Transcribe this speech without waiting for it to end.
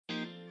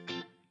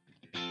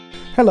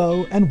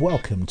Hello and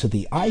welcome to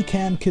the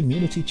ICANN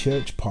Community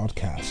Church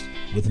podcast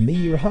with me,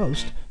 your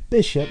host,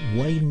 Bishop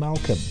Wayne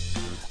Malcolm.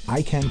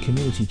 ICANN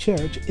Community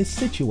Church is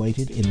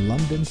situated in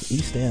London's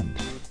East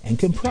End and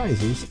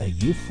comprises a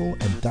youthful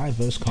and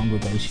diverse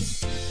congregation.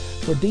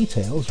 For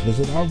details,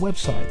 visit our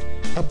website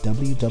at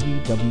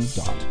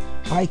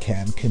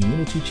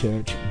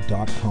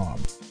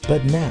www.icancommunitychurch.com.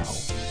 But now,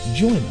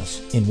 join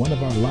us in one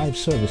of our live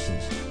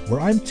services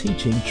where I'm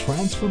teaching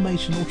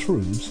transformational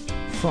truths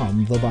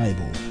from the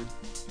Bible.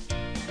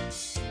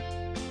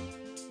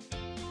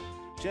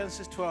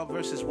 Genesis 12,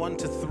 verses 1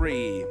 to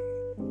 3.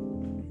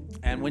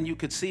 And when you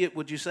could see it,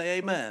 would you say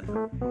amen?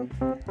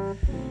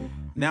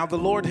 Now the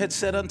Lord had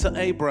said unto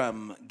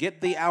Abram, Get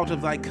thee out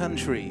of thy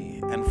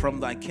country, and from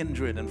thy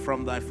kindred, and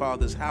from thy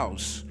father's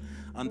house,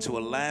 unto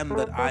a land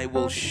that I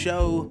will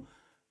show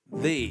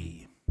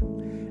thee.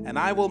 And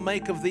I will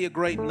make of thee a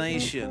great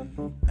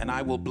nation, and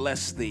I will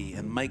bless thee,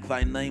 and make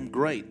thy name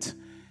great.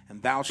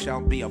 And thou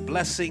shalt be a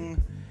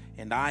blessing,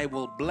 and I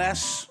will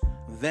bless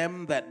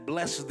them that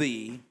bless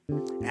thee,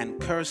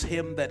 and curse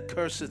him that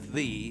curseth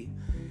thee,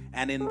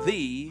 and in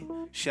thee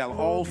shall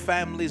all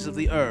families of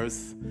the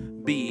earth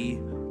be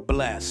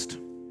blessed.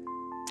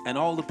 And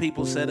all the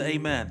people said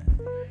amen.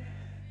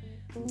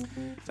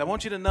 So I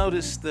want you to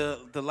notice the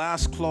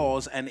last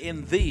clause, and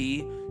in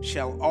thee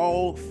shall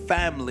all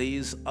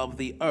families of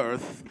the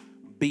earth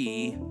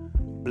be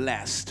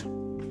blessed.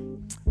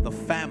 The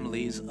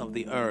families of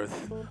the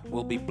earth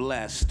will be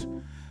blessed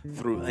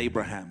through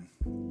Abraham.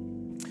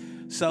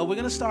 So we're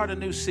going to start a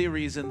new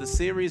series, and the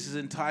series is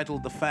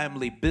entitled The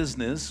Family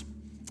Business.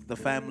 The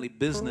Family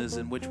Business,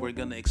 in which we're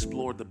going to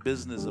explore the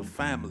business of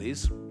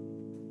families.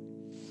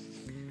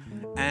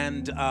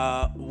 And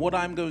what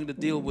I'm going to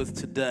deal with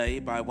today,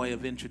 by way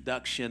of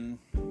introduction,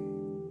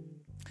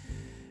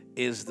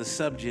 is the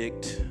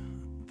subject,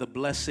 the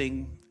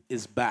blessing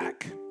is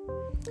back.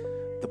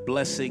 The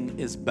blessing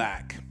is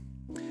back.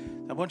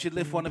 I want you to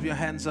lift one of your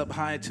hands up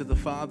high to the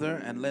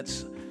Father, and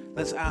let's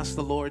ask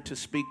the Lord to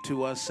speak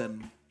to us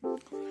and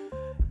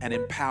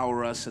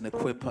empower us and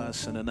equip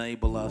us and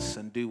enable us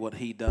and do what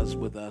He does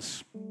with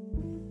us.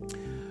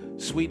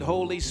 Sweet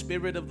Holy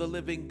Spirit of the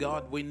living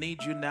God, we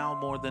need you now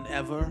more than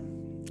ever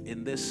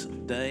in this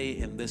day,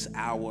 in this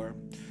hour,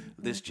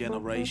 this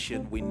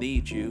generation. We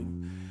need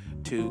you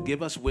to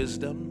give us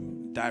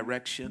wisdom,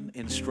 direction,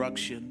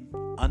 instruction,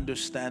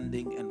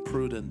 understanding, and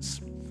prudence.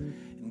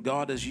 And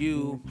God, as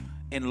you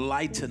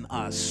enlighten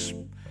us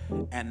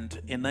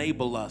and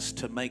enable us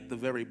to make the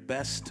very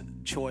best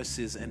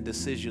choices and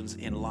decisions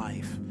in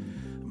life,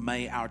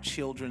 may our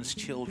children's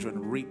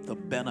children reap the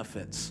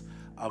benefits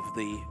of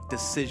the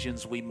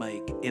decisions we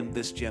make in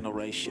this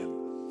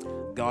generation.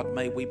 God,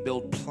 may we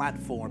build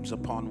platforms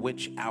upon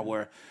which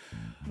our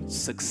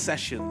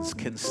successions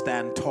can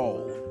stand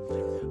tall.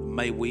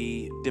 May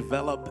we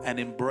develop and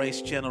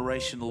embrace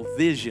generational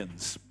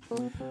visions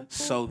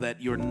so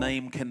that your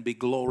name can be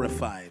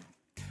glorified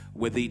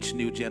with each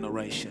new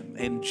generation.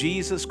 In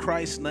Jesus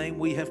Christ's name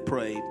we have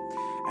prayed,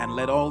 and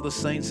let all the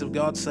saints of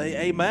God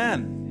say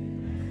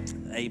amen.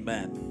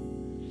 Amen.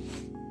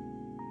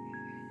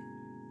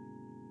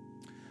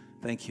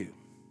 Thank you.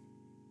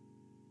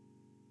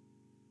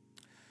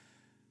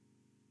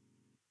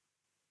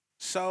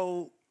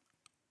 So,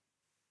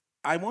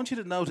 I want you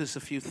to notice a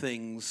few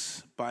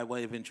things by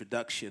way of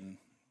introduction.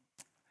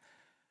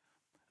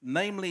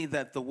 Namely,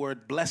 that the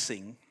word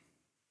blessing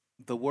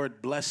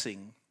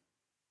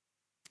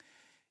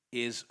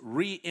is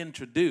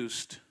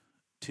reintroduced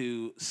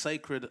to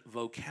sacred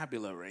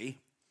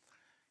vocabulary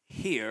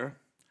here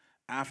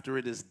after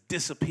it has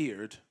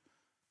disappeared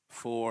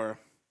for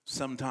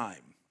some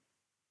time.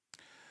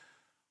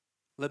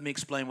 Let me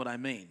explain what I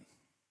mean.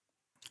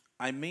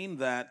 I mean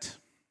that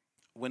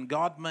when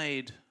God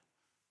made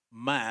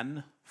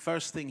man,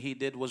 first thing he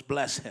did was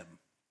bless him,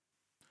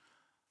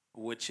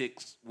 which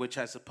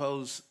I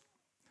suppose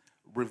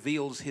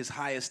reveals his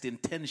highest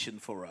intention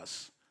for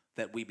us,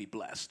 that we be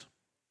blessed.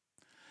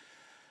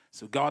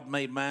 So God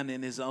made man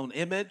in his own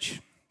image.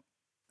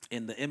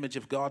 In the image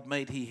of God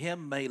made he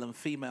him, male and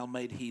female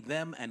made he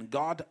them, and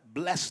God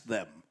blessed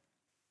them.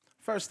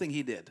 First thing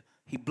he did,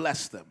 he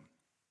blessed them.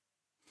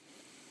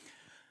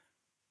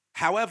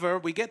 However,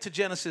 we get to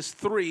Genesis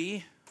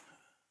 3,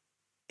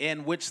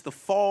 in which the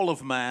fall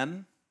of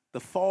man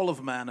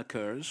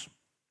occurs,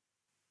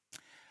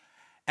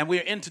 and we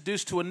are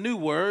introduced to a new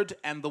word,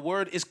 and the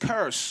word is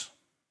curse.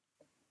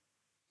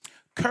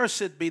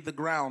 Cursed be the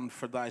ground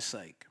for thy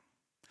sake.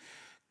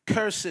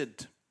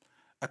 Cursed,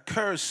 a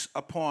curse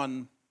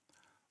upon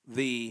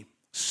the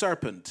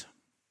serpent.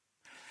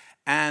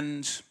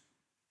 And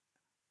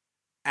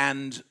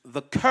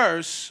the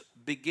curse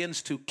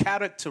begins to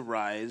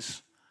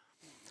characterize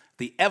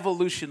the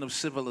evolution of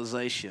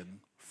civilization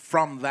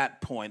from that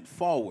point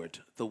forward.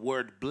 The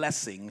word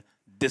blessing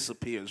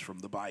disappears from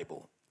the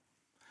Bible,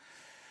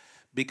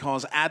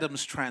 because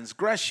Adam's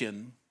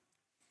transgression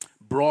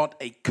brought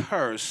a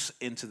curse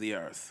into the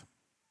earth.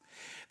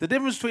 The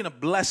difference between a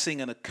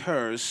blessing and a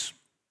curse,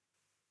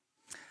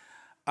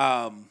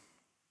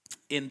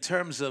 in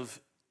terms of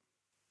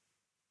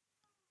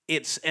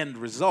its end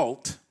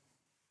result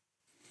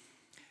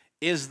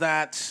is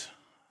that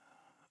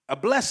a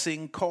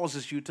blessing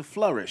causes you to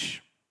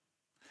flourish,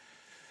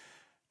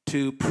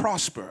 to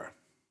prosper,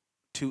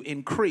 to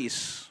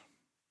increase,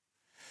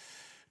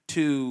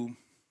 to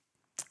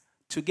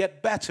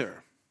get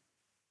better.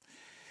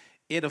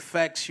 It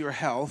affects your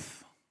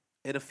health,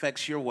 it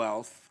affects your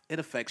wealth, it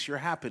affects your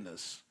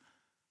happiness.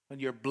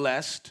 When you're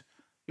blessed,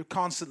 you're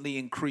constantly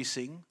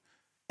increasing,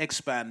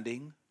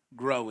 expanding,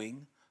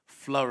 growing,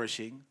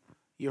 flourishing.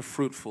 You're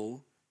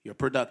fruitful, you're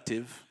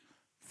productive.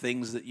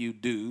 Things that you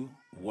do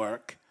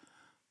work.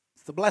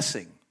 It's the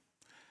blessing.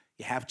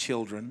 You have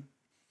children.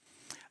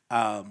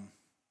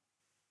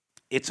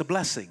 It's a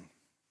blessing.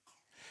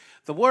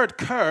 The word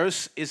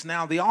curse is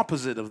now the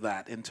opposite of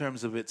that in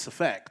terms of its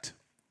effect.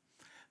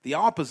 The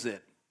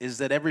opposite is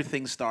that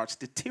everything starts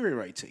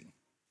deteriorating.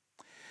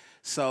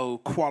 So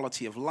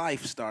quality of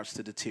life starts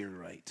to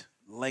deteriorate.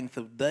 Length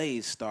of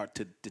days start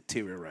to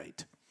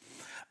deteriorate.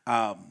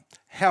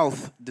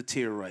 Health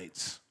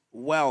deteriorates.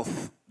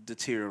 Wealth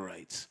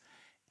deteriorates.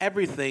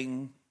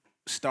 Everything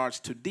starts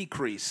to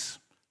decrease,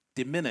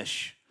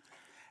 diminish,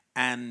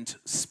 and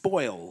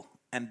spoil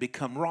and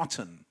become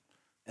rotten,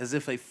 as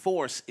if a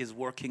force is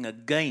working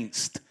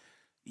against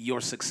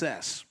your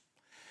success.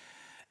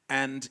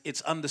 And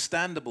it's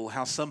understandable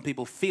how some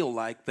people feel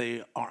like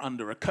they are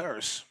under a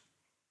curse,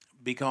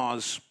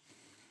 because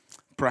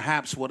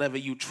perhaps whatever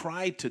you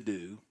tried to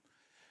do,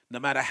 no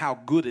matter how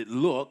good it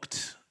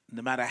looked,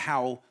 no matter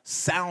how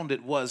sound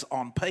it was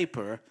on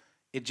paper,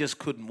 it just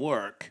couldn't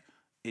work.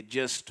 It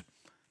just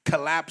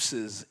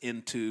collapses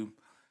into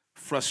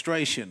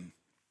frustration,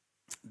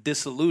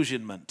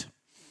 disillusionment.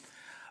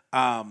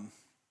 And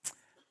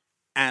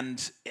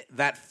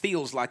that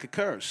feels like a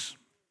curse.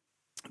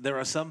 There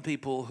are some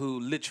people who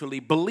literally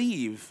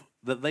believe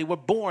that they were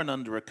born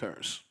under a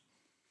curse,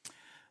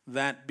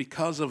 that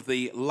because of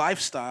the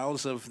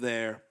lifestyles of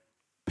their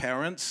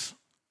parents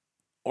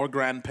or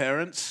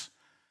grandparents,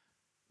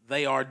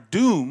 they are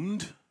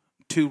doomed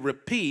to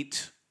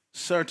repeat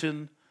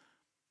certain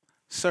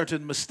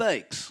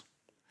mistakes.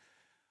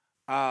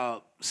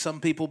 Some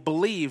people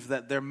believe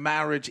that their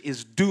marriage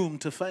is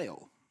doomed to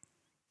fail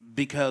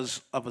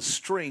because of a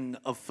string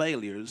of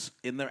failures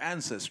in their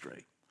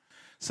ancestry.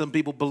 Some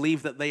people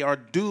believe that they are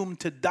doomed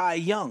to die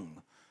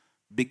young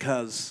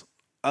because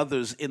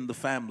others in the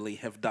family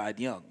have died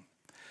young.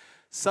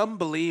 Some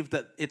believe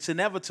that it's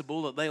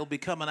inevitable that they'll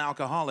become an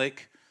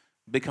alcoholic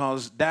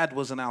because dad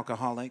was an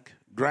alcoholic,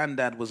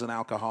 granddad was an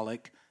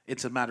alcoholic.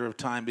 It's a matter of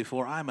time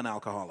before I'm an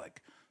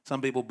alcoholic.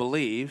 Some people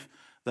believe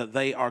that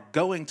they are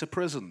going to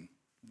prison.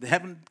 They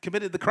haven't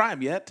committed the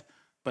crime yet,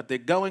 but they're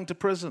going to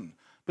prison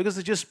because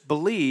they just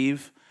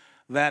believe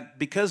that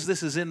because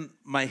this is in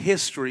my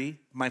history,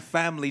 my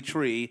family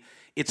tree,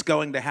 it's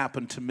going to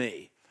happen to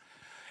me.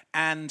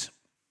 And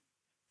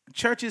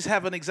churches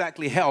haven't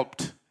exactly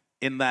helped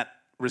in that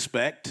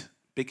respect,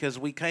 because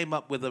we came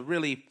up with a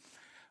really,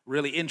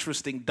 really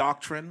interesting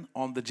doctrine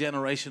on the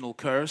generational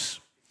curse,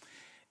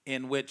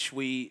 in which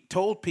we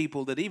told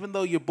people that even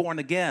though you're born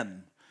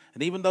again,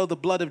 and even though the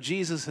blood of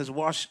Jesus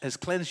has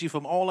cleansed you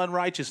from all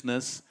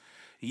unrighteousness,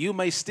 you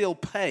may still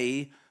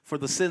pay for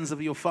the sins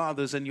of your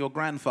fathers and your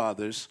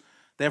grandfathers.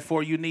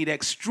 Therefore, you need an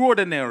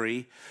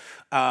extraordinary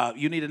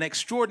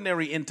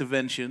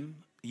intervention,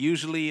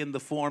 usually in the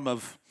form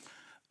of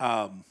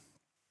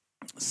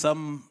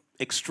some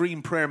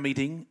extreme prayer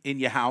meeting in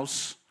your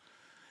house,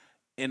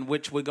 in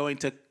which we're going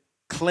to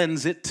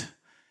cleanse it,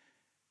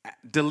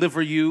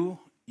 deliver you.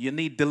 You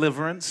need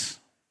deliverance.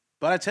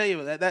 But I tell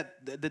you,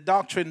 that the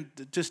doctrine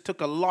just took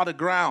a lot of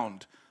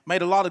ground,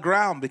 made a lot of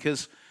ground,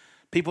 because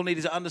people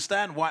needed to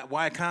understand why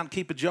I can't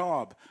keep a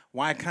job,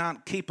 why I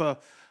can't keep a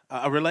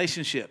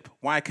relationship,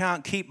 why I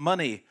can't keep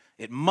money.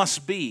 It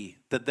must be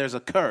that there's a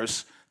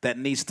curse that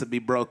needs to be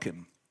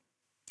broken.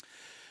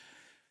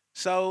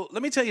 So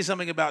let me tell you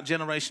something about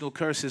generational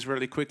curses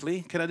really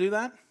quickly. Can I do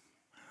that?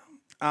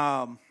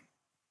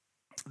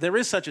 There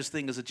is such a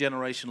thing as a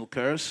generational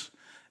curse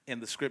in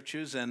the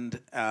scriptures, and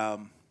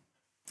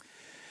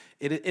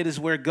it is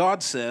where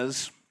God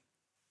says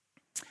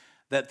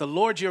that the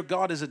Lord your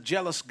God is a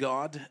jealous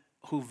God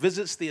who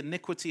visits the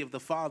iniquity of the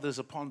fathers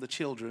upon the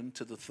children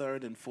to the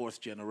third and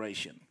fourth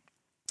generation.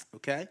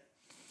 Okay?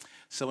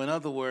 So in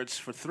other words,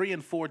 for 3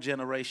 and 4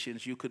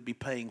 generations, you could be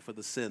paying for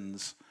the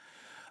sins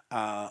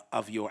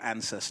of your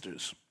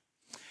ancestors.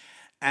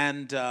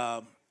 And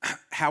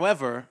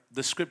however,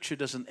 the scripture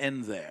doesn't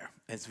end there.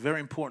 It's very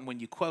important when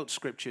you quote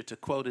scripture to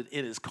quote it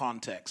in its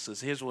context. So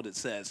here's what it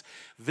says: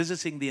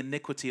 visiting the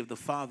iniquity of the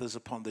fathers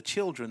upon the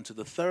children to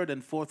the third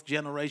and fourth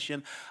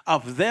generation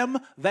of them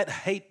that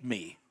hate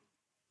me,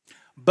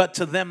 but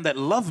to them that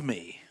love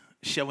me,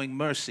 showing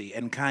mercy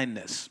and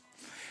kindness.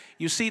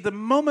 You see, the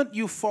moment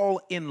you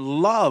fall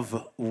in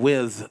love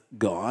with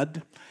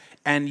God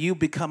and you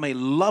become a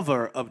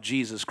lover of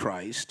Jesus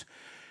Christ,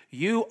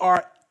 you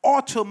are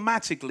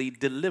automatically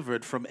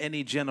delivered from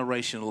any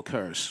generational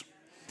curse.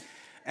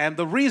 And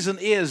the reason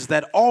is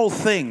that all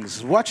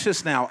things, watch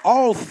this now,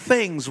 all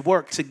things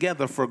work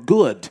together for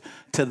good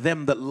to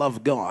them that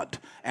love God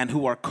and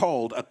who are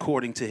called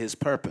according to his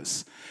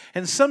purpose.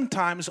 And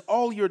sometimes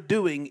all you're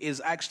doing is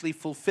actually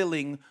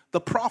fulfilling the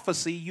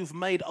prophecy you've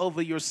made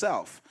over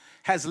yourself.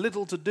 Has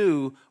little to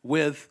do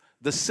with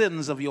the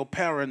sins of your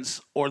parents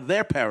or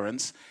their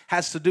parents,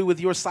 has to do with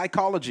your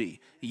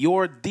psychology,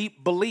 your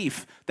deep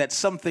belief that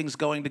something's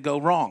going to go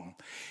wrong.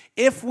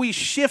 If we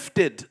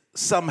shifted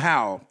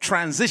somehow,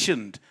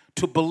 transitioned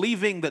to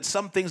believing that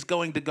something's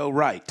going to go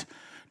right,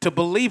 to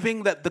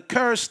believing that the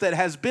curse that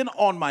has been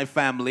on my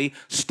family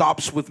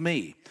stops with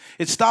me.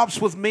 It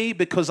stops with me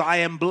because I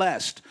am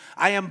blessed.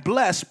 I am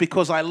blessed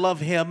because I love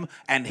him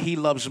and he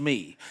loves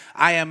me.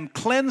 I am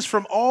cleansed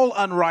from all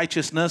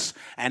unrighteousness,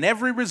 and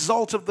every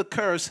result of the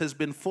curse has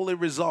been fully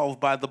resolved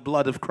by the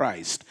blood of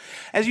Christ.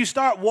 As you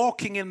start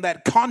walking in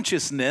that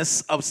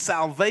consciousness of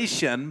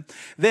salvation,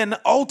 then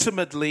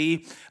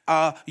ultimately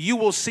you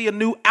will see a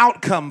new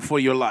outcome for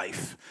your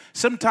life.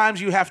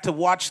 Sometimes you have to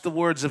watch the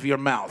words of your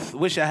mouth.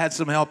 Wish I had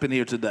some help in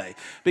here today.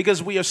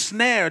 Because we are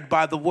snared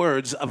by the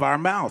words of our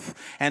mouth.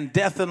 And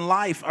death and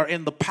life are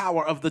in the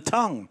power of the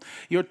tongue.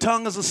 Your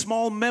tongue is a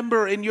small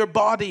member in your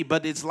body,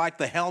 but it's like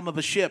the helm of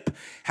a ship.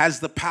 Has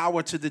the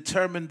power to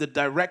determine the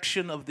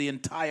direction of the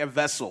entire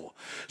vessel.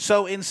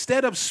 So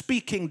instead of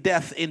speaking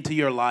death into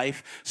your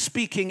life,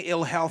 speaking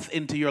ill health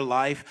into your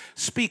life,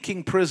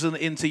 speaking prison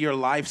into your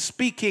life,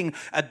 speaking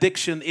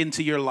addiction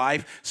into your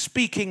life,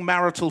 speaking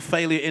marital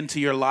failure into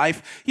your life,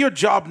 your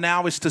job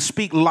now is to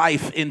speak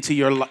life into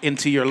your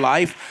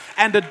life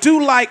and to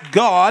do like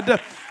God.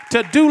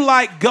 To do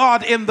like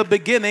God in the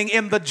beginning,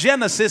 in the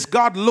Genesis,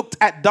 God looked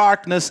at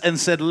darkness and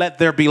said, "Let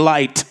there be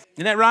light."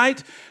 Isn't that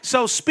right?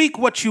 So speak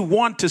what you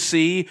want to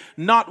see,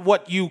 not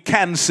what you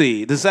can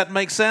see. Does that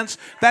make sense?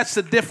 That's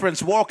the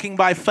difference, walking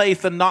by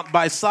faith and not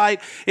by sight.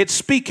 It's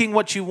speaking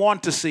what you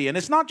want to see. And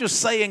it's not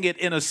just saying it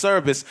in a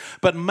service,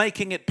 but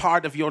making it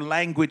part of your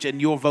language and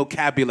your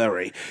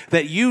vocabulary.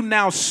 That you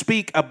now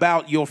speak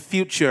about your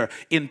future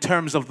in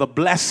terms of the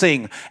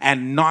blessing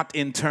and not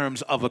in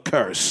terms of a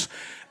curse.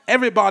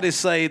 Everybody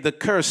say, the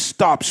curse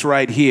stops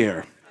right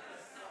here.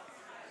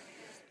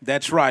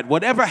 That's right.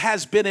 Whatever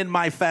has been in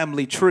my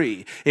family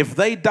tree, if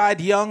they died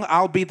young,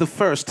 I'll be the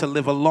first to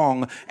live a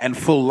long and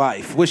full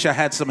life. Wish I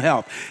had some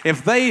help.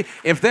 If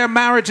their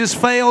marriages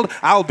failed,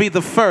 I'll be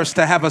the first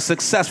to have a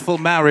successful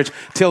marriage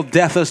till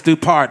death us do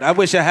part. I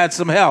wish I had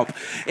some help.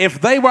 If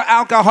they were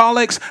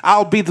alcoholics,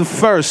 I'll be the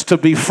first to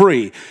be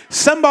free.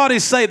 Somebody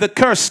say, the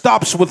curse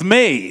stops with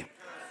me.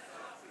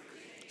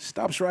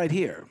 Stops right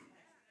here.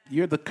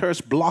 You're the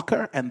curse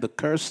blocker and the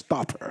curse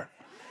stopper.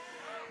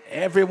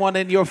 Everyone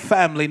in your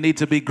family needs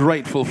to be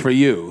grateful for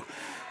you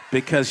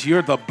because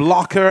you're the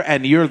blocker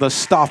and you're the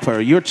stopper.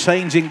 You're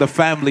changing the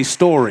family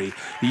story.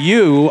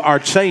 You are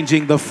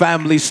changing the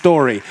family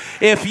story.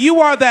 If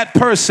you are that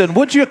person,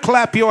 would you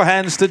clap your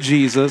hands to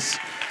Jesus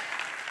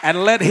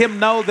and let him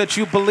know that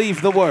you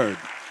believe the word?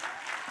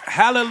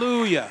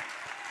 Hallelujah.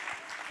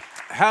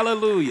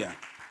 Hallelujah.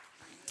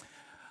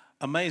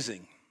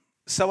 Amazing.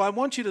 So I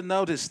want you to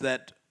notice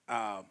that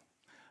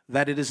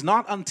it is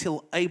not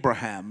until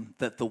Abraham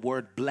that the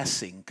word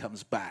blessing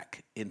comes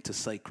back into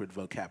sacred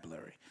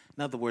vocabulary.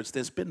 In other words,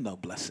 there's been no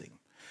blessing.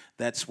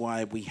 That's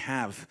why we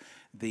have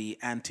the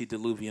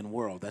antediluvian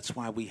world. That's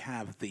why we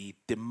have the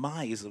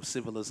demise of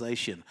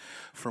civilization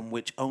from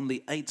which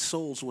only 8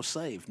 souls were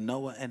saved,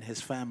 Noah and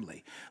his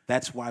family.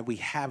 That's why we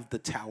have the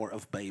Tower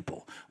of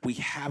Babel. We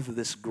have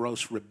this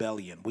gross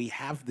rebellion. We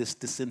have this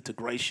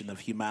disintegration of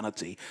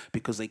humanity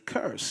because a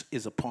curse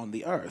is upon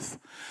the earth.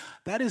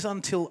 That is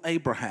until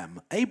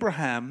Abraham.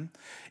 Abraham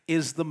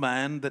is the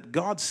man that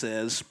God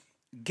says,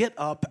 get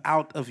up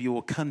out of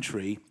your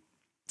country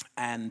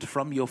and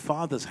from your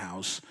father's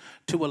house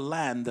to a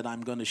land that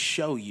I'm going to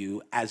show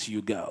you as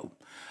you go.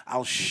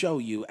 I'll show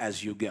you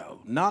as you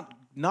go. Not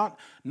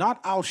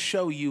I'll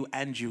show you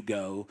and you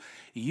go.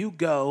 You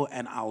go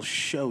and I'll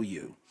show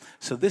you.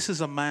 So this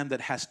is a man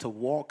that has to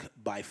walk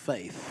by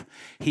faith.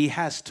 He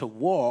has to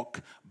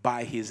walk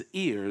by his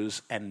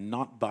ears and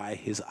not by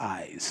his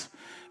eyes.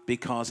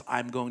 Because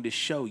I'm going to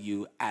show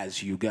you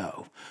as you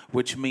go,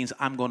 which means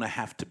I'm going to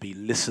have to be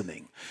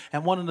listening.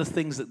 And one of the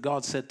things that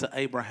God said to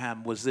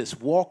Abraham was this: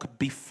 walk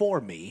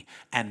before me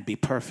and be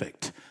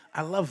perfect.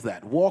 I love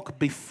that. Walk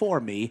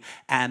before me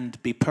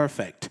and be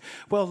perfect.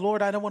 Well,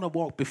 Lord, I don't want to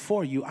walk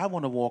before you. I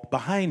want to walk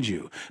behind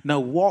you. No,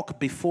 walk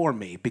before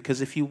me, because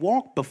if you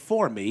walk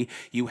before me,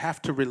 you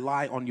have to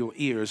rely on your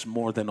ears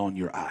more than on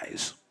your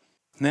eyes.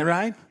 Isn't that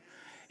right?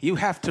 You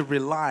have to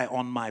rely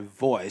on my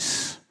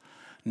voice,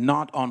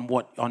 not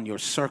on your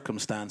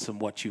circumstance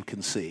and what you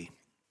can see.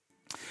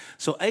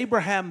 So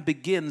Abraham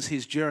begins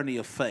his journey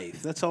of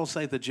faith. Let's all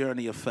say the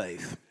journey of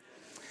faith.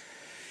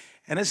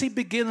 And as he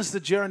begins the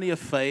journey of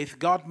faith,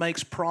 God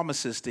makes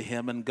promises to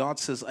him, and God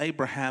says,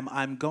 Abraham,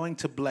 I'm going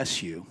to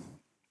bless you.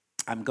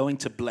 I'm going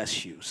to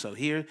bless you. So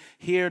here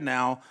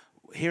now,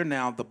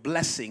 the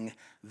blessing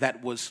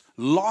that was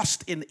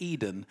lost in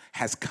Eden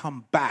has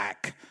come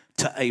back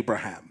to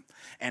Abraham.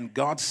 And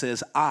God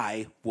says,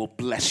 I will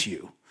bless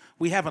you.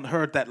 We haven't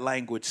heard that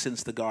language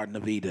since the Garden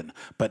of Eden.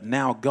 But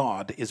now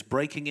God is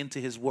breaking into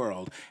his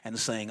world and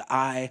saying,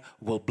 I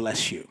will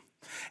bless you.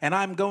 And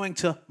I'm going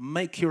to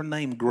make your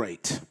name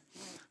great.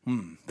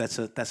 That's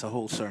a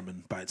whole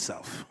sermon by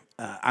itself.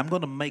 I'm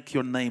going to make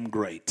your name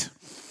great.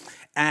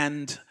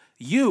 And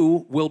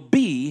you will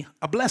be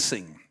a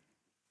blessing.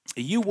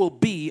 You will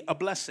be a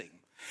blessing.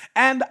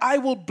 And I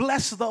will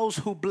bless those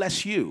who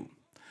bless you.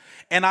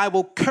 And I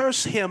will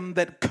curse him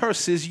that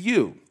curses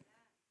you.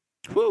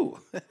 Whew.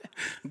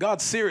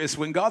 God's serious.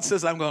 When God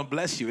says, I'm going to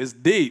bless you, it's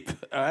deep.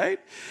 All right.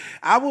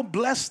 I will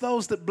bless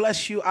those that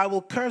bless you. I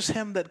will curse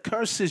him that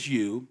curses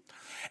you.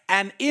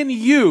 And in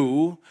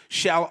you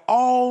shall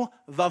all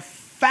the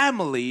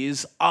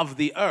families of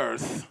the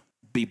earth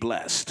be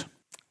blessed.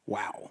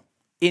 Wow.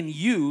 In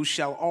you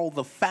shall all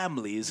the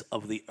families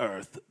of the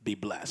earth be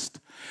blessed.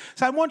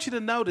 So I want you to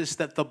notice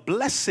that the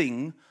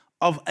blessing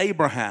of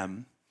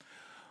Abraham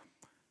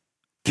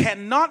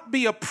cannot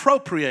be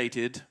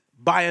appropriated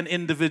by an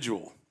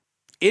individual.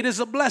 It is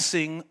a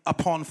blessing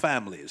upon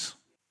families.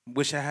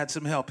 Wish I had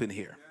some help in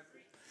here.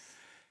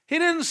 He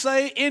didn't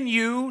say, in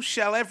you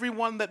shall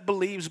everyone that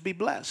believes be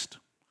blessed.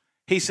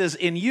 He says,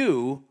 in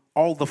you,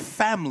 all the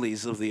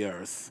families of the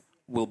earth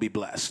will be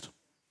blessed.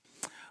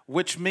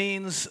 Which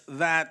means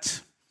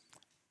that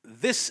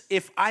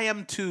if I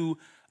am to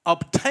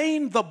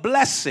obtain the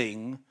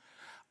blessing,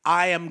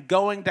 I am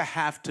going to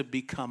have to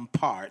become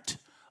part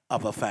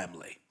of a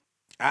family.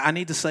 I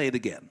need to say it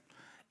again.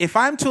 If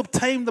I'm to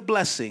obtain the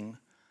blessing,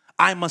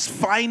 I must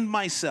find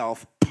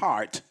myself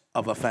part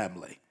of a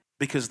family.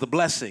 Because the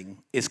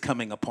blessing is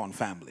coming upon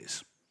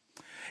families.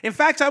 In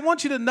fact, I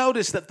want you to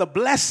notice that the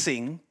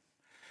blessing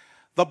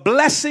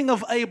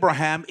of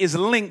Abraham is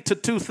linked to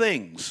two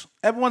things.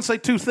 Everyone say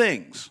two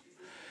things.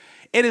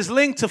 It is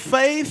linked to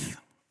faith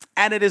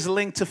and it is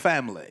linked to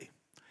family.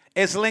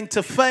 It's linked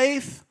to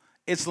faith,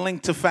 it's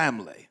linked to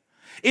family.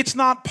 It's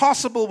not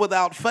possible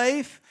without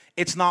faith,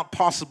 it's not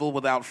possible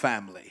without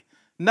family.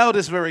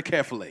 Notice very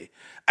carefully.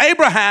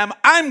 Abraham,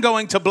 I'm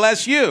going to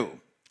bless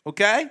you,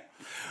 okay?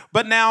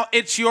 But now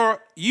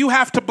you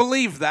have to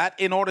believe that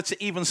in order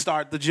to even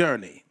start the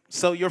journey.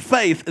 So your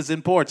faith is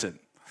important.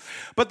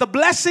 But the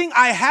blessing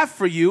I have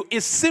for you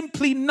is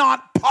simply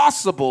not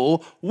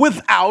possible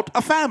without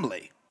a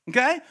family.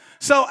 Okay?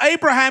 So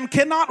Abraham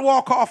cannot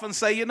walk off and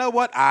say, you know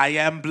what? I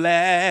am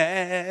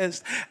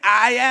blessed.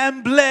 I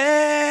am blessed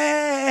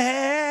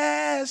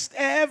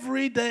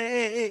every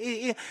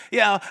day.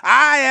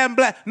 I am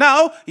blessed.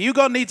 No, you're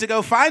going to need to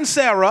go find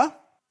Sarah.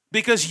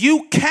 Because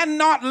you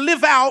cannot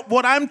live out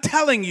what I'm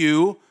telling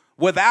you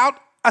without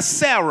a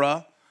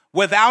Sarah,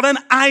 without an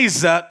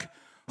Isaac,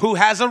 who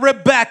has a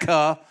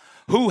Rebecca,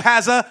 who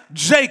has a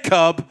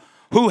Jacob,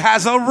 who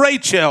has a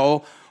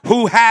Rachel,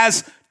 who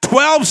has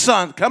 12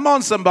 sons. Come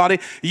on, somebody.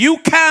 You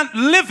can't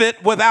live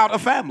it without a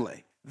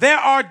family. There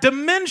are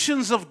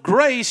dimensions of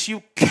grace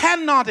you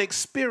cannot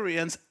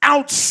experience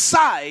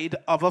outside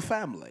of a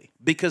family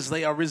because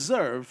they are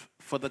reserved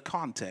for the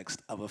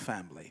context of a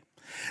family.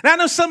 Now, I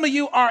know some of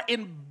you are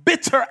in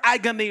bitter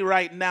agony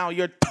right now.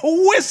 You're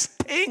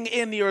twisting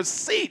in your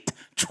seat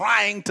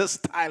trying to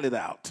style it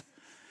out.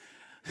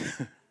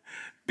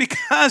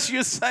 Because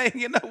you're saying,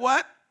 you know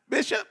what,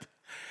 Bishop?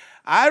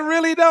 I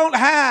really don't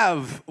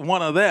have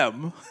one of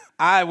them.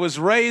 I was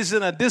raised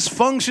in a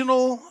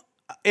dysfunctional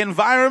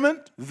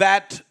environment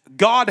that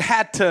God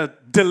had to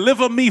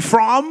deliver me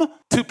from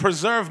to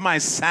preserve my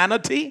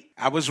sanity.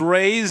 I was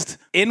raised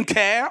in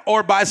care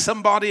or by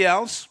somebody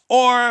else,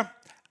 or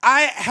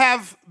I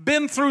have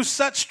been through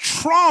such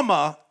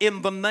trauma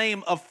in the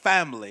name of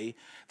family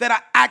that I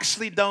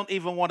actually don't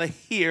even want to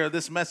hear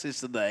this message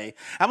today.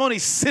 I'm only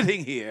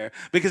sitting here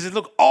because it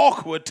looks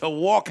awkward to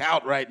walk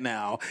out right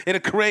now.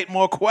 It'll create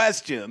more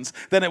questions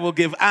than it will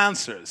give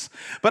answers.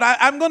 But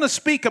I'm going to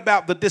speak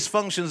about the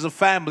dysfunctions of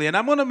family, and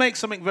I'm going to make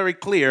something very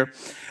clear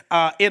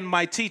in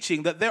my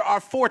teaching that there are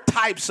 4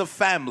 types of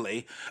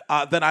family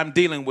that I'm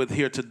dealing with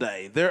here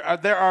today. There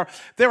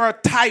are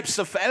types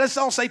of, let's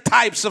all say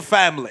types of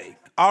family.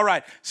 All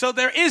right, so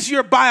there is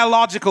your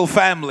biological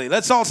family.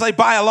 Let's all say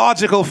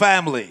biological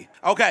family.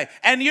 Okay,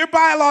 and your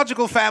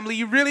biological family,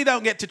 you really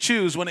don't get to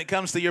choose when it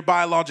comes to your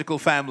biological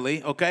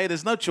family, okay?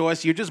 There's no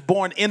choice. You're just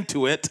born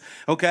into it,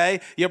 okay?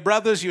 Your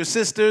brothers, your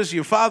sisters,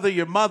 your father,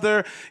 your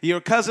mother,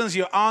 your cousins,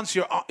 your aunts,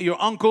 your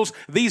uncles,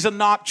 these are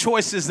not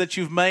choices that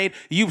you've made.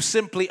 You've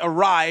simply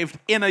arrived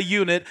in a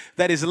unit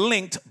that is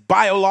linked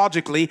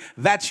biologically.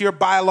 That's your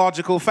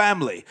biological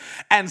family.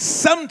 And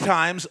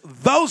sometimes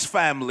those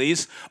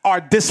families are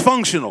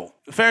dysfunctional.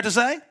 Fair to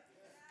say?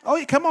 Oh,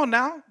 come on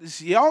now.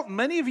 Y'all,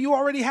 many of you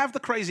already have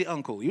the crazy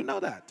uncle. You know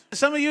that.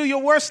 Some of you,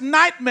 your worst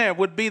nightmare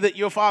would be that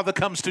your father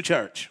comes to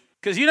church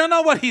because you don't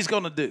know what he's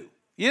going to do.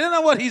 You don't know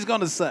what he's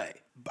going to say.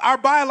 Our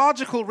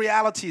biological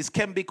realities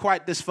can be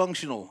quite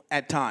dysfunctional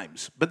at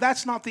times, but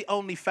that's not the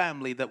only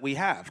family that we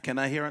have. Can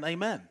I hear an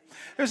amen?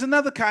 There's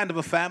another kind of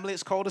a family.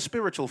 It's called a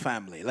spiritual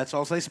family. Let's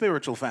all say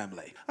spiritual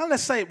family.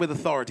 Let's say it with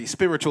authority,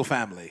 spiritual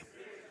family.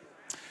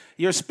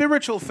 Your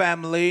spiritual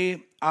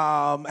family,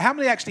 how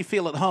many actually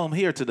feel at home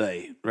here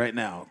today, right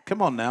now? Come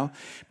on now,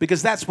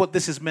 because that's what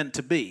this is meant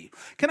to be.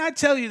 Can I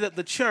tell you that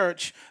the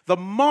church, the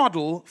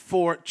model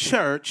for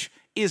church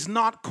is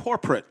not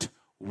corporate?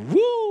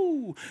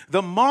 Woo!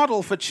 The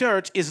model for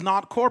church is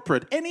not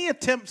corporate. Any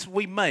attempts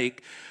we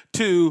make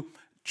to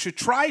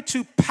try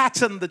to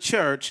pattern the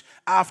church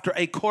after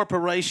a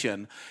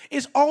corporation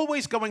is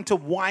always going to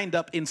wind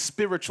up in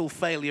spiritual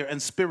failure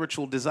and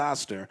spiritual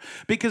disaster,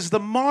 because the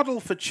model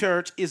for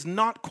church is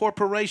not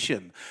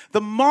corporation.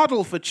 The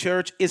model for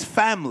church is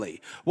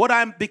family.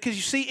 Because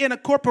you see, in a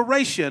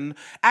corporation,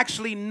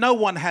 actually no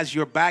one has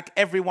your back.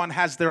 Everyone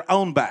has their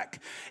own back.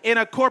 In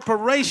a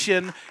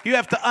corporation, you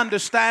have to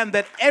understand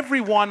that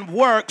everyone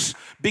works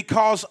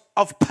because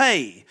of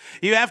pay.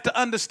 You have to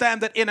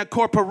understand that in a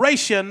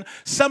corporation,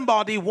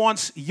 somebody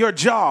wants your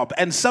job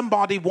and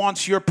somebody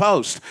wants your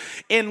post.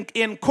 In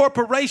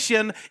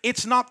corporation,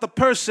 it's not the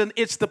person,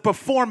 it's the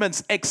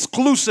performance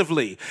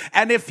exclusively.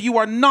 And if you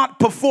are not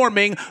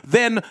performing,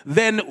 then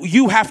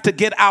you have to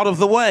get out of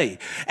the way.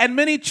 And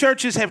many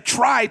churches have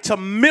tried to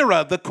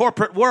mirror the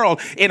corporate world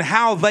in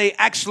how they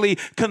actually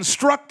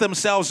construct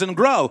themselves and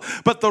grow.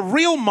 But the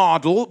real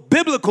model,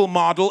 biblical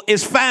model,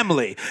 is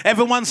family.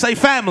 Everyone say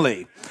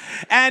family.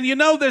 And you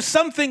know, there's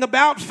something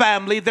about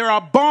family. There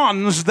are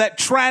bonds that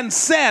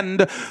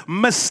transcend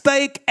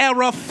mistake,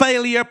 error,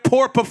 failure,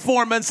 poor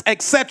performance,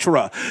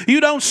 etc. You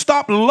don't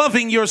stop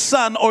loving your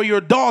son or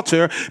your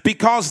daughter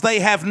because they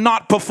have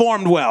not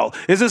performed well.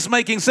 Is this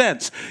making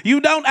sense?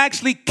 You don't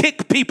actually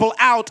kick people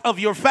out of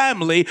your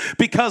family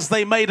because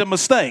they made a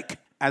mistake.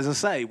 As I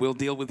say, we'll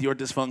deal with your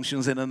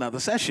dysfunctions in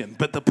another session.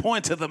 But the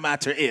point of the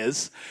matter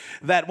is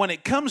that when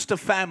it comes to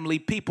family,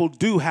 people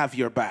do have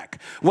your back.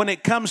 When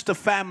it comes to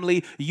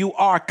family, you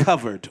are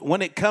covered.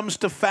 When it comes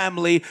to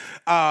family,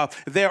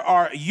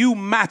 you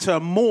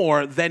matter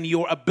more than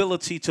your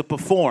ability to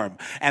perform.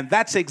 And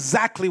that's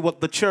exactly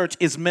what the church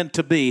is meant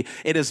to be.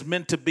 It is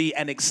meant to be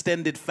an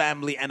extended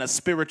family and a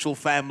spiritual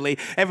family.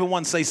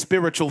 Everyone say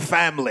spiritual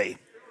family.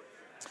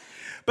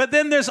 But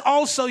then there's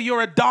also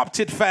your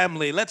adopted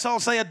family. Let's all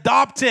say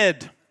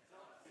adopted.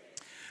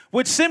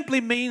 Which simply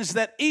means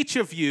that each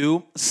of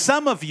you,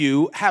 some of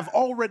you, have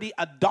already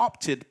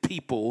adopted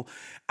people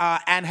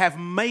and have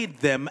made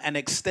them an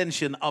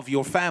extension of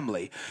your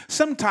family.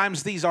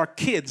 Sometimes these are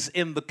kids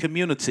in the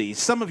community.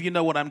 Some of you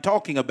know what I'm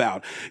talking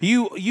about.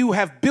 You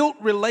have built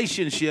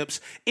relationships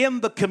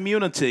in the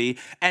community,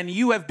 and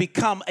you have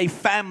become a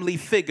family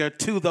figure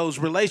to those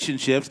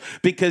relationships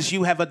because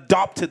you have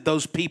adopted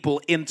those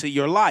people into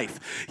your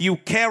life. You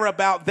care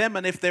about them,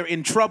 and if they're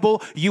in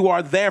trouble, you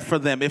are there for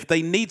them. If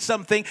they need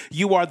something,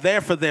 you are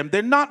there for them.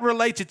 They're not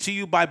related to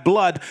you by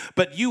blood,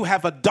 but you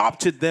have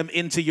adopted them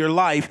into your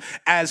life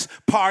as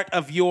part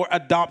of your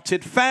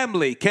adopted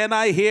family. Can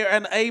I hear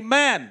an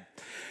amen?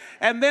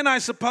 And then I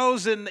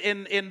suppose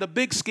in the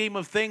big scheme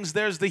of things,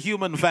 there's the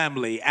human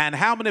family. And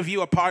how many of you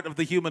are part of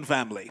the human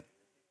family?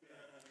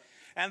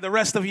 And the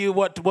rest of you,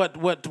 what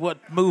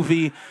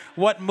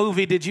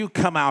movie did you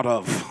come out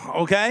of?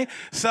 Okay,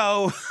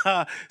 so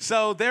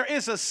there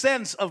is a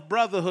sense of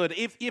brotherhood.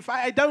 If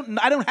I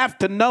don't have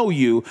to know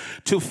you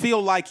to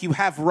feel like you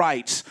have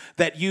rights,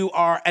 that you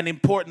are an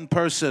important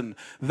person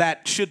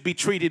that should be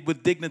treated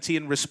with dignity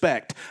and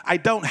respect. I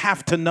don't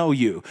have to know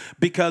you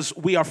because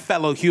we are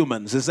fellow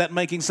humans. Is that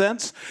making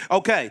sense?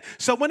 Okay,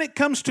 so when it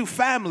comes to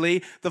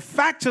family, the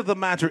fact of the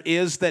matter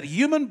is that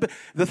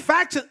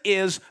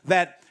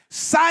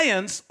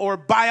science or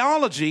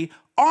biology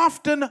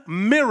often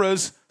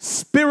mirrors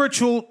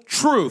spiritual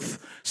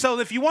truth. So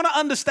if you want to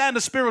understand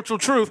the spiritual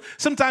truth,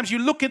 sometimes you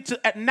look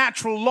at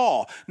natural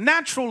law.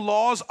 Natural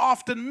laws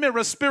often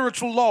mirror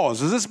spiritual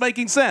laws. Is this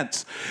making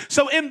sense?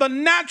 So in the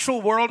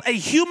natural world, a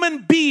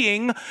human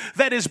being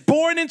that is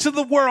born into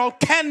the world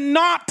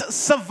cannot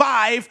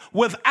survive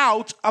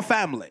without a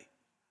family.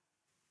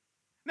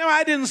 Now,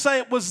 I didn't say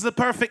it was the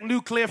perfect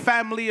nuclear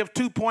family of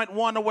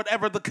 2.1 or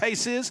whatever the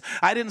case is.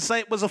 I didn't say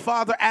it was a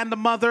father and a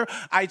mother.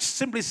 I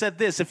simply said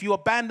this: if you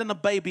abandon a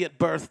baby at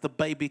birth, the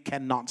baby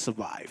cannot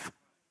survive.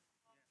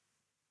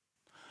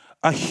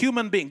 A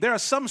human being. There are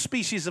some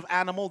species of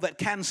animal that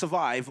can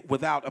survive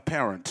without a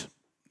parent.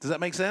 Does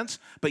that make sense?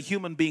 But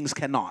human beings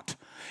cannot.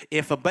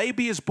 If a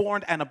baby is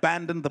born and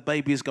abandoned, the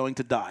baby is going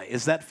to die.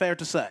 Is that fair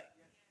to say?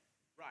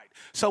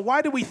 So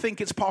why do we think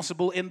it's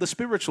possible in the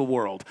spiritual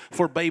world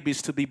for babies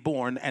to be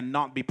born and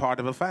not be part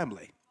of a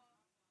family?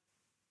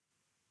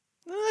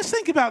 Let's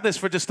think about this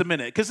for just a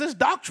minute, because there's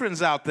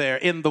doctrines out there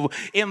in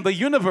the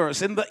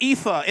universe, in the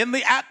ether, in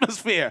the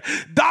atmosphere.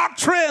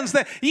 Doctrines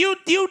that you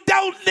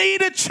don't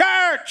need a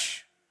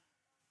church.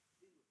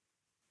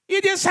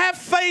 You just have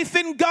faith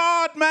in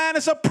God, man.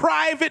 It's a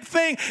private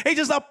thing. It's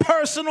just a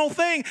personal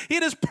thing.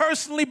 You just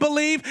personally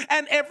believe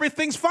and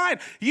everything's fine.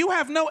 You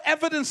have no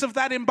evidence of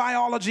that in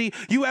biology.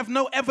 You have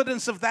no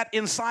evidence of that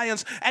in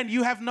science. And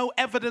you have no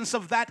evidence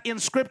of that in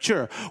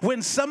Scripture.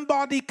 When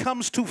somebody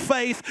comes to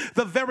faith,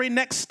 the very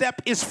next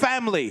step is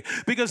family.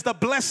 Because the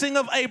blessing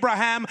of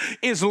Abraham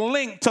is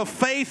linked to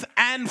faith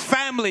and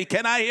family.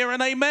 Can I hear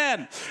an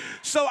amen?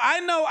 So I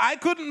know I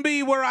couldn't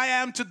be where I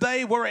am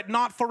today were it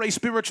not for a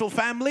spiritual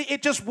family.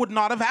 It just would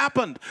not have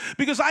happened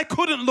because I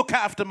couldn't look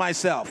after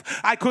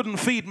myself. I couldn't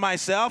feed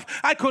myself.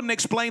 I couldn't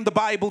explain the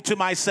Bible to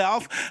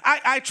myself.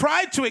 I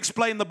tried to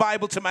explain the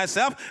Bible to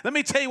myself. Let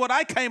me tell you what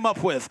I came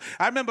up with.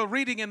 I remember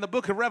reading in the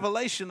book of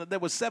Revelation that there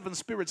were 7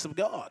 spirits of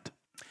God.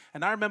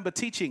 And I remember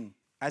teaching.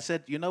 I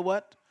said, you know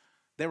what?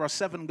 There are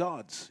 7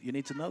 gods. You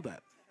need to know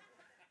that.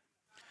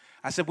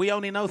 I said, we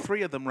only know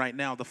 3 of them right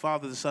now, the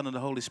Father, the Son, and the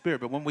Holy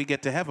Spirit. But when we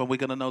get to heaven, we're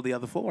going to know the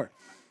other 4.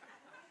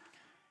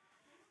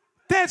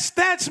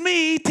 That's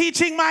me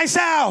teaching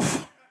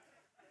myself.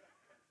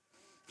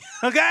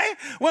 Okay?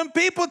 When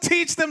people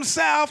teach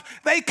themselves,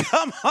 they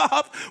come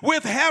up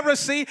with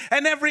heresy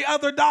and every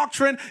other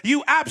doctrine.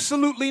 You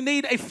absolutely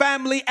need a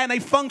family and a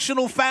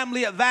functional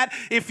family at that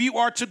if you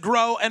are to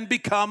grow and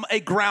become a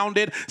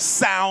grounded,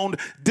 sound,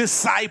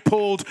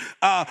 discipled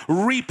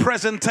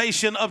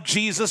representation of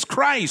Jesus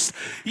Christ.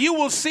 You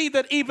will see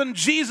that even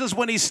Jesus,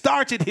 when he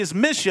started his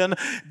mission,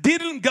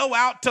 didn't go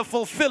out to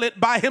fulfill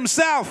it by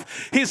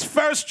himself. His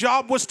first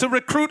job was to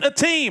recruit a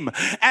team.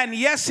 And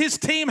yes, his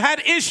team had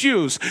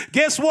issues.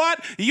 Guess what?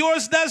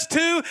 Yours does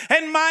too,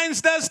 and mine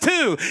does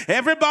too.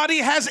 Everybody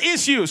has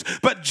issues,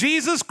 but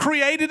Jesus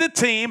created a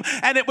team,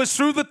 and it was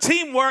through the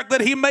teamwork that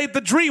he made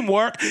the dream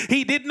work.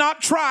 He did not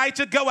try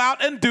to go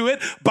out and do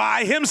it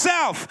by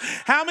himself.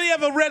 How many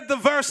ever read the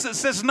verse that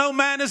says no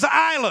man is an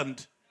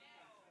island?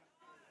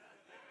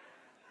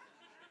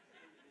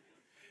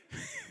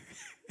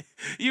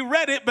 You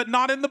read it, but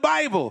not in the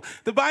Bible.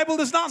 The Bible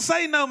does not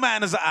say no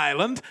man is an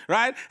island,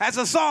 right? That's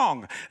a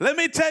song. Let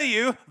me tell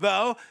you,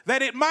 though,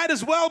 that it might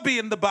as well be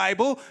in the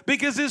Bible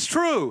because it's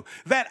true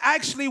that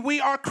actually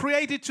we are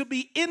created to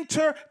be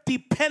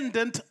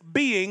interdependent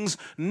beings,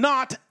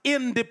 not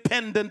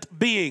independent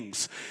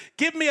beings.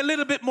 Give me a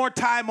little bit more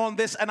time on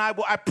this and I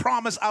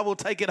promise I will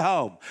take it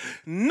home.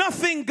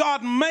 Nothing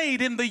God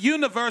made in the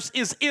universe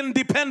is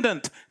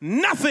independent.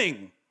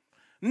 Nothing.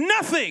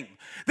 Nothing.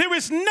 There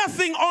is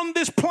nothing on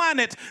this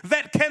planet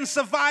that can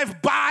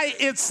survive by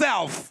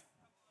itself.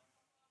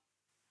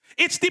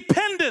 It's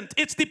dependent.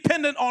 It's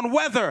dependent on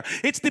weather.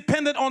 It's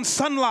dependent on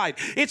sunlight.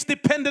 It's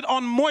dependent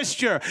on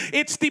moisture.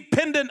 It's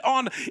dependent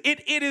on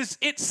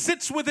it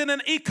sits within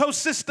an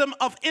ecosystem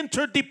of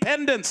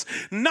interdependence.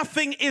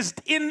 Nothing is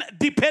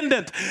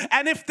independent.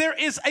 And if there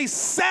is a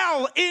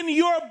cell in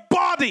your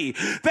body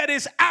that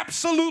is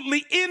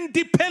absolutely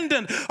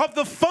independent of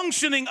the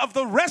functioning of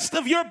the rest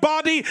of your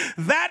body,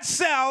 that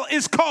cell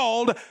is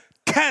called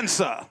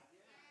cancer.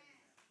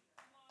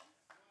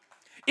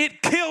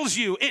 It kills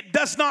you. It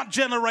does not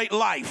generate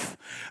life.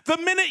 The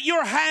minute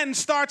your hand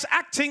starts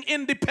acting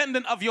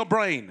independent of your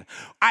brain,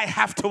 I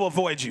have to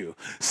avoid you.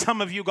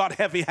 Some of you got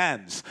heavy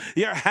hands.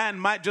 Your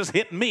hand might just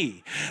hit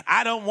me.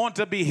 I don't want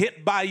to be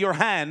hit by your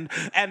hand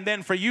and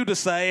then for you to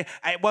say,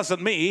 it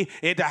wasn't me.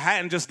 The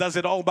hand just does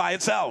it all by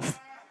itself.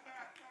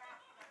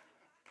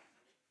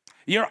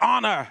 Your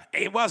Honor,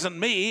 it wasn't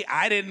me.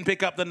 I didn't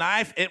pick up the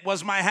knife. It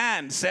was my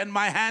hand. Send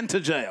my hand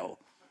to jail.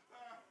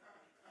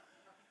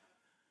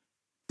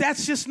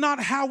 That's just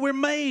not how we're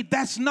made.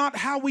 That's not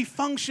how we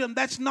function.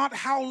 That's not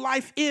how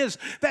life is.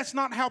 That's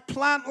not how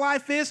plant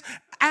life is,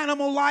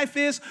 animal life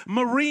is,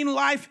 marine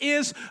life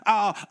is,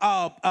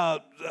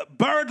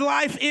 bird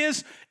life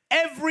is.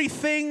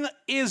 Everything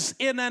is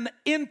in an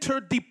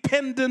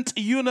interdependent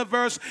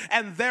universe,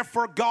 and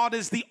therefore God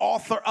is the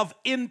author of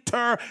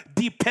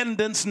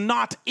interdependence,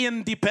 not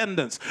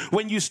independence.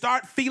 When you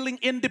start feeling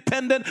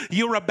independent,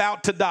 you're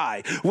about to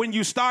die. When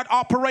you start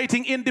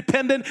operating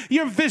independent,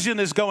 your vision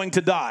is going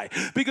to die.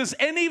 Because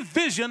any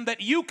vision that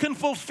you can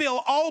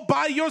fulfill all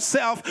by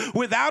yourself,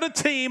 without a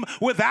team,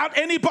 without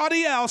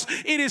anybody else,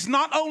 it is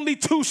not only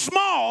too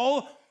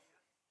small,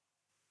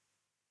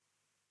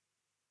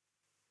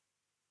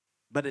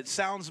 but it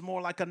sounds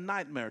more like a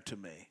nightmare to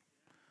me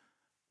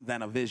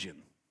than a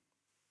vision.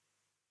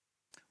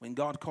 When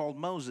God called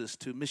Moses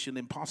to Mission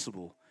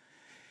Impossible,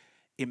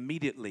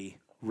 immediately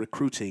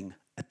recruiting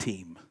a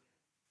team.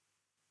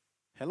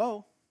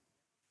 Hello?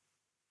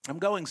 I'm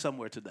going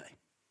somewhere today.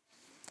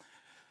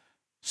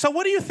 So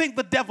what do you think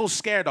the devil's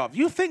scared of?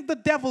 You think the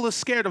devil is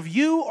scared of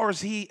you, or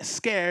is he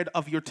scared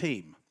of your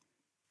team?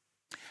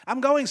 I'm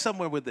going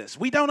somewhere with this.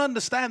 We don't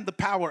understand the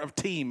power of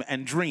team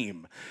and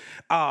dream.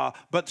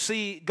 But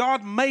see,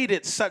 God made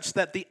it such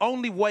that the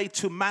only way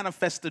to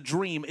manifest a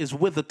dream is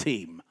with a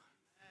team.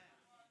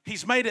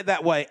 He's made it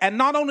that way. And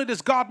not only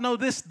does God know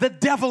this, the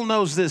devil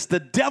knows this. The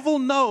devil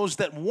knows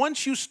that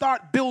once you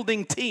start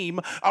building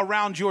team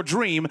around your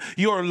dream,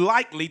 you're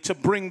likely to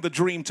bring the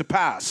dream to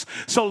pass.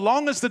 So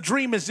long as the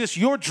dream is just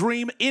your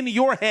dream in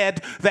your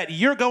head that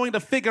you're going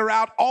to figure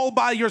out all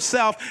by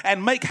yourself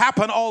and make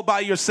happen all by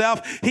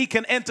yourself, he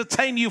can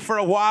entertain you for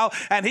a while,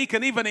 and he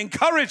can even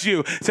encourage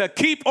you to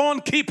keep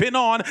on keeping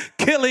on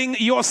killing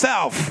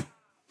yourself.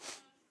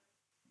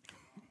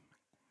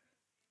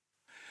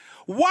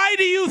 Why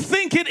do you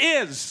think it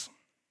is?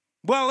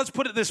 Well, let's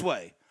put it this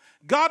way.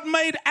 God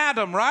made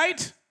Adam,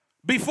 right?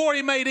 Before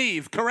he made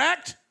Eve,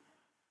 correct?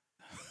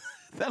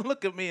 Don't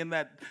look at me in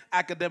that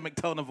academic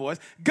tone of voice.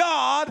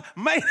 God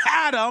made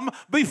Adam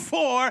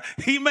before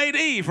he made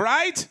Eve,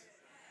 right?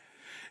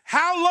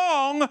 How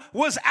long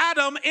was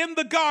Adam in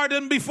the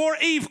garden before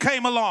Eve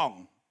came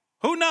along?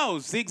 Who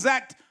knows the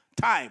exact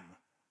time?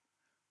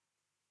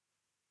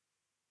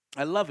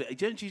 I love it.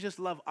 Don't you just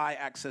love eye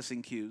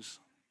accessing cues?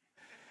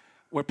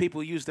 Where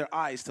people use their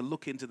eyes to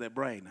look into their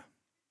brain.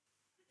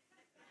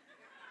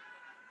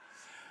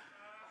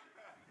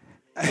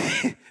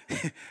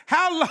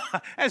 How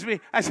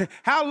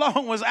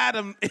long was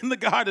Adam in the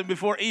garden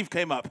before Eve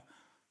came up?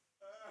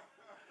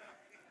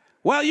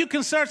 Well, you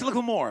can search a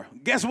little more.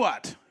 Guess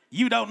what?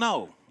 You don't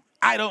know.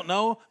 I don't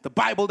know. The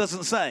Bible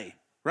doesn't say,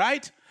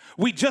 right?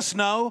 We just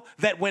know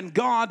that when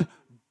God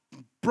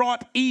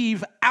brought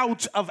Eve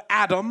out of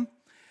Adam,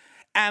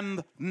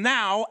 and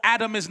now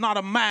Adam is not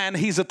a man,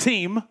 he's a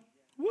team.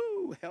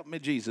 Help me,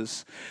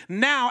 Jesus.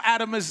 Now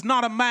Adam is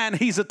not a man,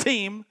 he's a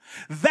team.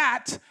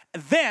 That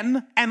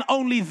then and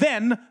only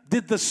then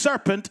did the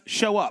serpent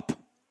show up.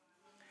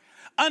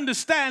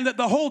 Understand that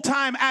the whole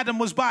time Adam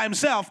was by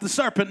himself, the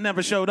serpent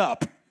never showed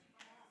up.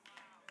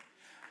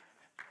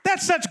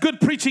 That's such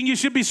good preaching, you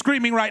should be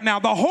screaming right now.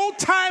 The whole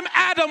time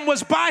Adam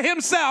was by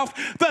himself,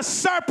 the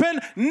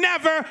serpent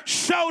never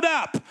showed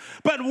up.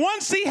 But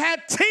once he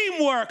had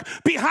teamwork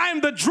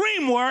behind the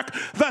dream work,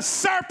 the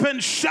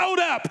serpent showed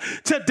up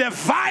to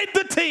divide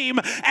the team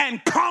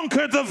and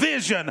conquer the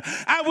vision.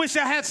 I wish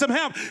I had some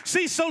help.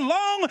 See, so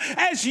long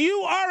as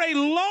you are a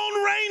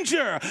lone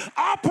ranger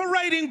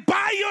operating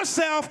by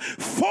yourself,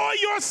 for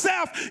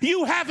yourself,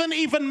 you haven't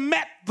even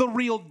met the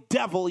real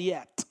devil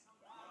yet.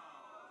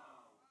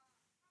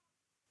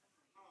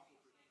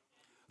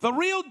 The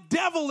real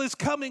devil is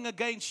coming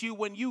against you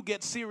when you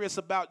get serious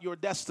about your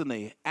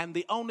destiny. And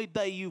the only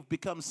day you've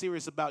become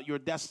serious about your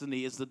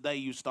destiny is the day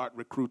you start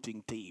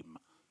recruiting team.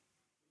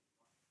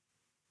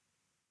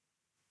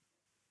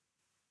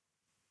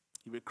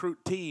 You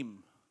recruit team,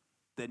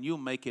 then you'll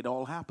make it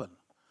all happen.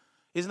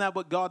 Isn't that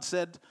what God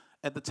said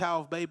at the Tower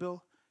of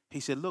Babel? He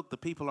said, look, the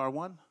people are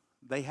one.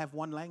 They have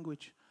one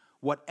language.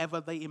 Whatever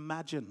they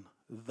imagine,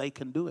 they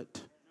can do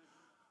it.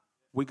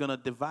 We're going to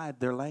divide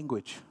their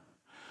language.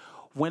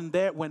 When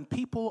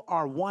people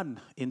are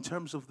one in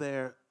terms of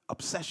their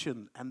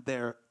obsession and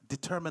their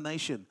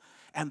determination,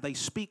 and they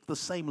speak the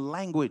same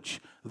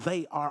language,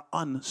 they are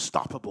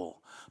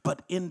unstoppable.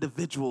 But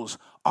individuals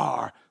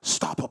are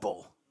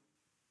stoppable.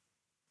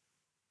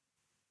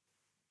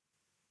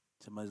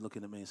 Somebody's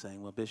looking at me and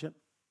saying, well, Bishop,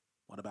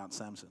 what about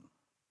Samson?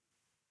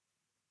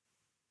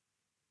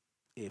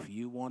 If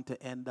you want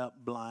to end up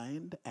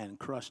blind and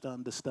crushed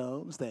under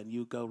stones, then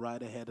you go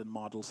right ahead and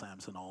model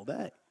Samson all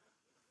day.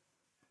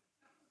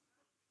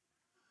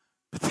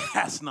 But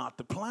that's not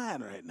the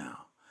plan right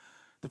now.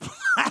 The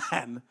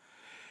plan,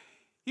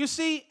 you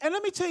see, and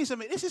let me tell you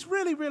something. This is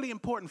really, really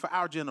important for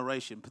our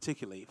generation,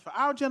 particularly. For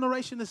our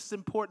generation, this is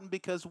important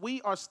because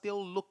we are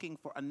still looking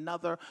for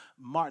another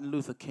Martin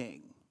Luther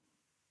King,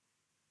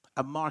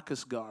 a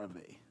Marcus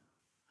Garvey,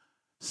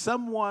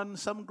 some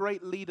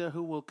great leader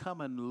who will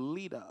come and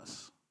lead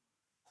us.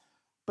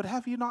 But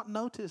have you not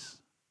noticed?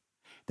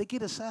 They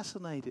get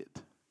assassinated.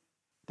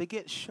 They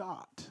get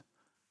shot.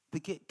 They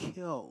get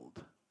killed.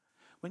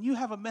 When you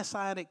have a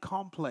messianic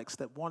complex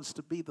that wants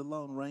to be the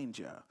Lone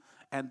Ranger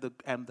and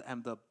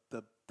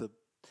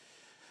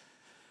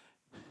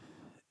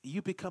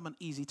you become an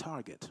easy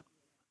target.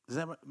 Does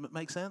that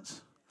make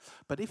sense?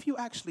 But if you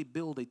actually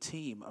build a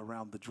team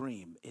around the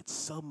dream, it's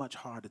so much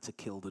harder to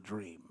kill the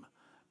dream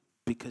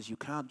because you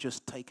can't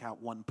just take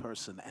out one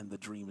person and the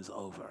dream is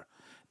over.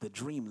 The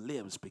dream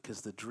lives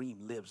because the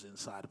dream lives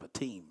inside of a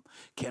team.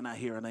 Can I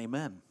hear an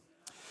amen?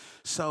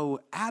 So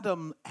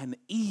Adam and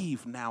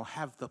Eve now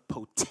have the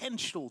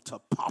potential to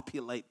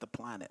populate the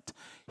planet.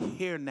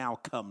 Here now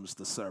comes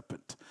the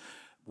serpent.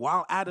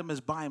 While Adam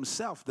is by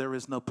himself, there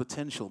is no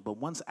potential. But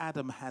once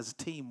Adam has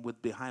team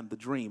with behind the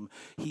dream,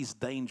 he's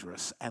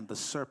dangerous, and the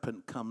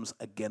serpent comes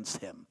against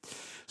him.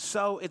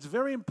 So it's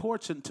very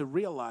important to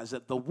realize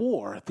that the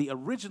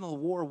original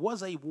war,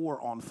 was a war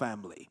on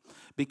family,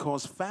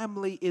 because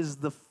family is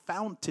the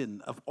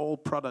fountain of all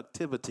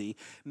productivity,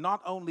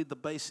 not only the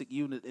basic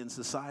unit in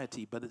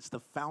society, but it's the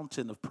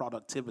fountain of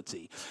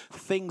productivity.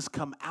 Things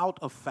come out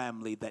of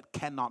family that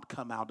cannot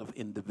come out of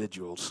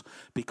individuals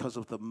because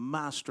of the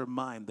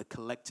mastermind, the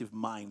collective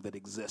mind that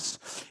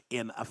exists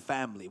in a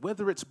family.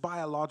 Whether it's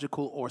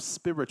biological or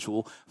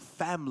spiritual,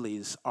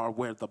 families are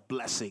where the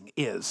blessing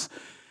is.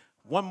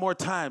 One more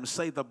time,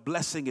 say the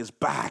blessing is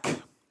back.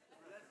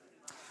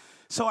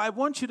 So I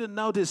want you to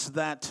notice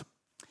that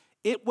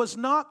it was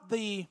not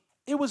the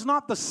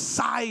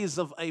size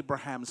of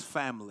Abraham's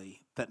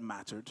family that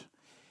mattered.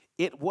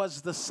 It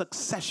was the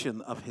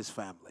succession of his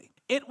family.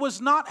 It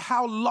was not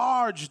how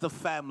large the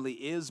family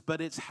is,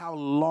 but it's how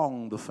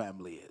long the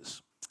family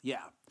is.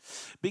 Yeah.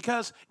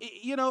 Because,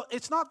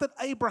 it's not that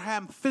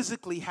Abraham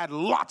physically had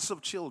lots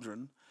of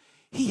children.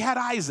 He had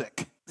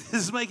Isaac. This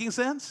is making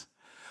sense?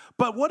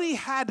 But what he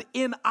had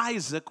in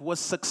Isaac was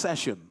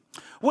succession.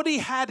 What he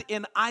had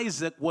in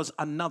Isaac was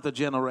another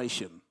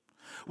generation.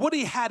 What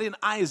he had in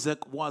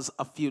Isaac was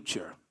a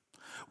future.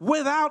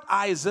 Without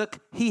Isaac,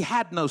 he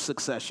had no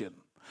succession.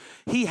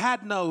 He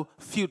had no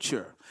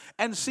future.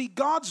 And see,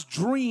 God's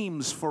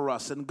dreams for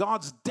us and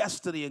God's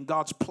destiny and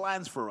God's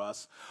plans for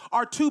us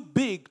are too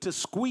big to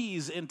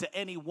squeeze into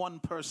any one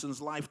person's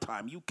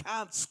lifetime. You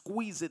can't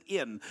squeeze it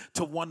in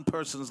to one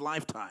person's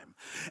lifetime.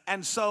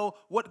 And so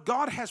what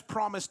God has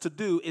promised to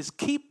do is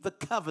keep the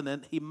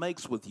covenant he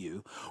makes with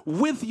you,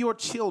 with your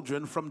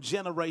children from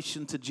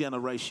generation to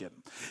generation.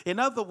 In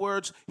other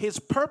words, his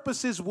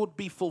purposes would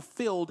be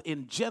fulfilled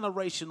in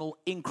generational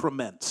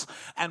increments.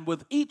 And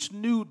with each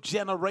new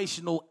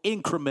generational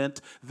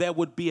increment, there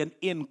would be an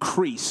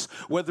increase,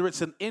 whether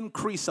it's an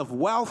increase of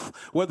wealth,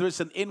 whether it's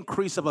an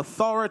increase of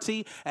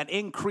authority, an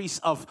increase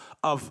of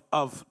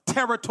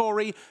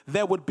territory,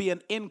 there would be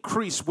an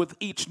increase with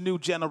each new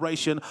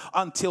generation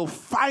until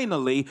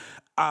finally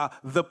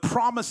the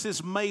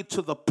promises made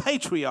to the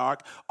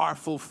patriarch are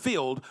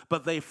fulfilled,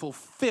 but they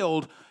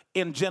fulfilled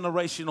in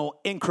generational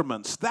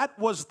increments. That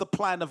was the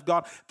plan of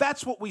God.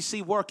 That's what we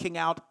see working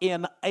out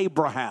in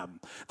Abraham.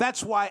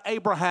 That's why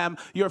Abraham,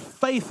 your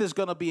faith is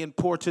going to be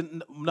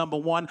important, number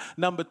one.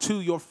 Number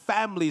two, your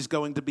family is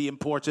going to be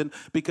important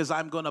because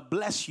I'm going to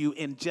bless you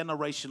in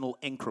generational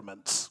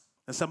increments.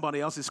 And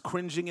somebody else is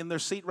cringing in their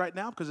seat right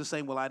now because they're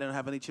saying, well, I don't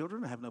have any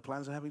children. I have no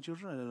plans of having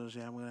children. I don't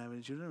know I'm going to have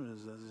any children.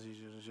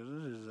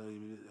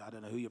 I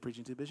don't know who you're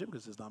preaching to, Bishop,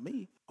 because it's not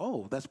me.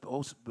 Oh, that's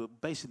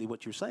basically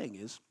what you're saying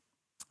is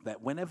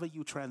that whenever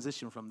you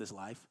transition from this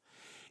life,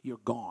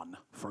 you're gone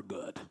for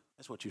good.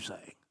 That's what you're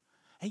saying.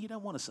 And you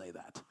don't want to say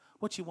that.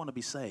 What you want to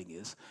be saying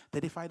is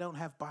that if I don't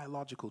have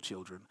biological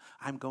children,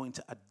 I'm going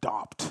to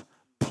adopt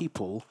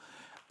people.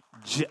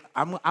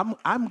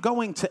 I'm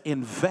going to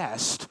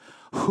invest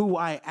who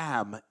I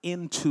am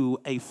into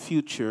a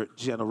future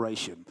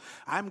generation.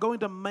 I'm going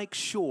to make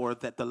sure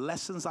that the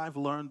lessons I've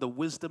learned, the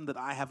wisdom that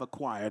I have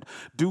acquired,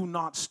 do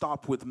not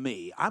stop with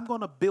me. I'm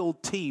going to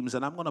build teams,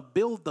 and I'm going to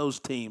build those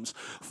teams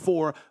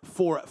for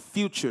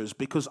futures,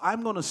 because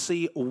I'm going to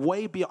see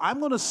way beyond. I'm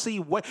going to see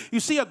way.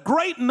 You see, a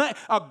great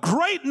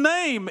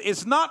name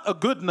is not a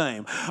good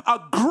name.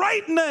 A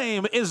great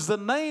name is the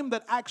name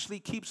that actually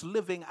keeps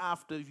living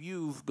after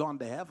you've gone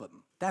to heaven.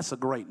 That's a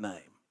great name.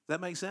 Does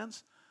that make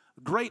sense?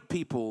 Great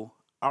people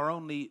are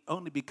only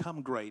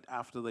become great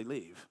after they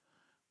leave.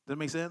 Does that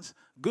make sense?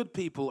 Good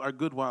people are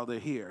good while they're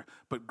here,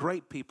 but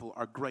great people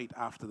are great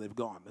after they've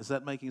gone. Is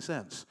that making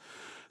sense?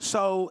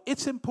 So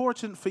it's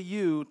important for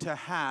you to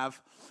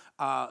have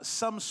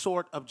some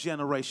sort of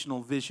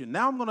generational vision.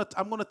 Now I'm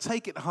gonna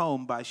take it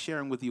home by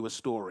sharing with you a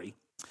story,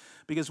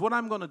 because what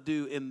I'm gonna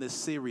do in this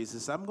series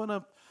is I'm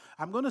gonna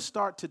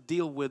start to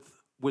deal with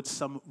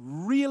some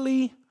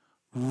really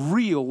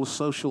real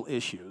social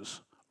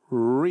issues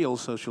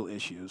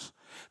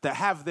that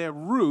have their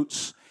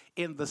roots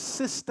in the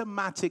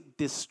systematic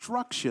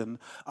destruction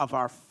of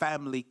our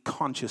family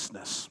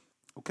consciousness,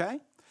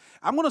 okay?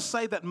 I'm going to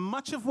say that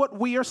much of what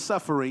we are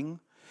suffering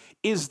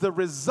is the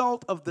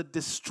result of the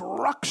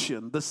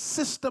destruction, the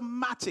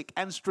systematic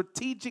and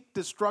strategic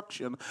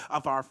destruction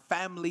of our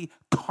family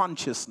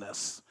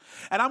consciousness.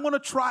 And I'm going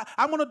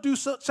to do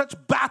such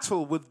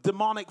battle with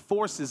demonic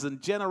forces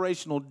and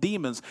generational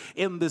demons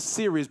in this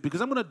series,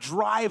 because I'm going to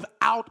drive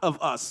out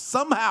of us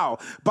somehow,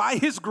 by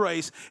His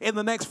grace, in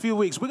the next few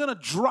weeks. We're going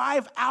to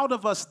drive out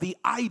of us the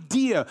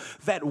idea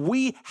that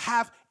we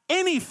have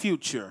any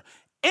future,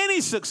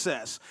 any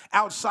success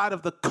outside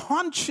of the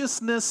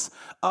consciousness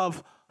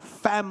of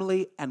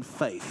family and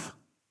faith.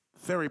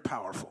 Very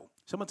powerful.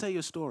 So I'm going to tell you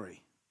a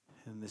story,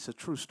 and it's a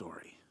true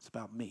story. It's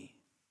about me.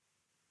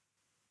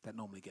 That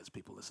normally gets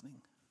people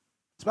listening.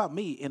 It's about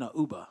me in an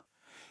Uber.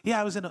 Yeah,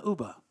 I was in an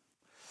Uber.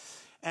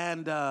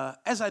 And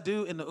as I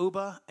do in the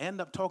Uber, I end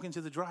up talking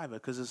to the driver,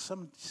 because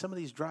some of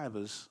these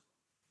drivers,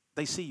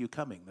 they see you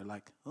coming. They're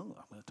like, oh,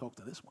 I'm going to talk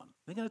to this one.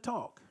 They're going to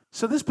talk.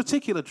 So this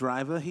particular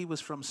driver, he was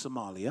from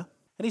Somalia.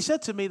 And he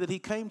said to me that he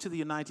came to the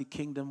United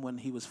Kingdom when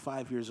he was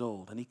 5 years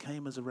old. And he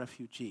came as a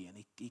refugee.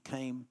 And he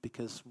came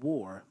because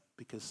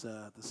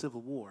the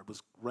civil war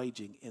was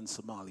raging in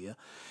Somalia.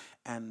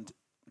 And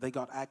they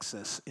got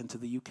access into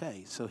the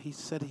UK. So he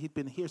said he'd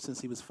been here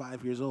since he was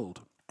 5 years old.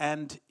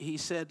 And he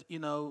said,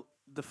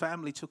 the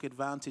family took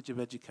advantage of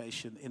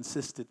education,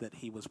 insisted that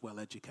he was well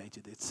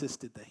educated,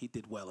 insisted that he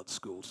did well at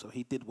school. So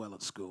he did well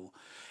at school,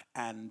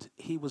 and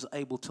he was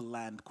able to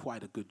land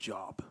quite a good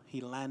job.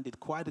 He landed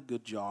quite a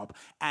good job,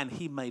 and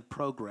he made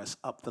progress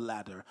up the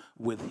ladder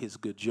with his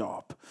good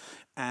job.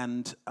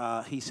 And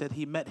he said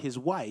he met his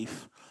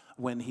wife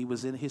when he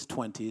was in his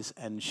 20s,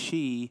 and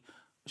she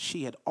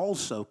had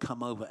also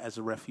come over as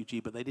a refugee,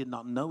 but they did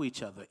not know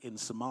each other in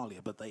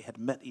Somalia, but they had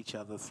met each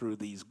other through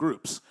these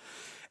groups.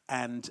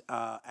 And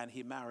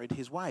he married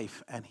his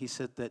wife, and he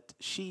said that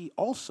she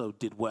also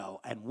did well,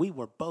 and we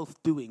were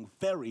both doing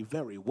very,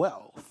 very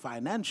well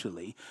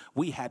financially.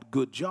 We had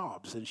good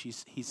jobs, and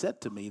he said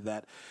to me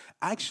that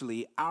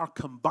actually our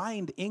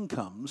combined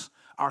incomes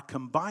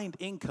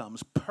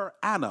per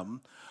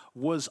annum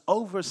was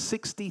over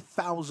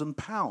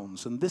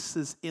 £60,000, and this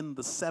is in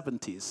the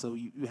 70s. So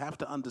you have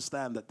to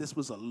understand that this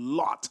was a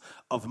lot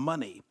of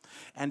money.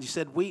 And he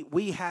said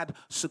we had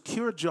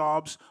secure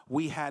jobs,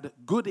 we had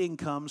good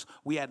incomes,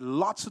 we had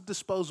lots of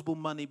disposable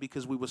money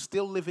because we were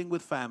still living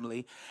with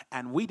family,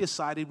 and we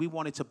decided we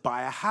wanted to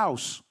buy a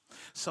house.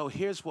 So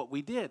here's what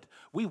we did.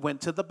 We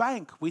went to the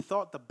bank. We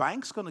thought the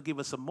bank's going to give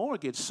us a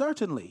mortgage,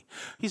 certainly.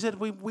 He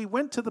said we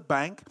went to the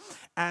bank,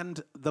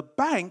 and the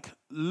bank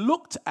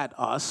looked at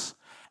us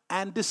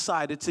and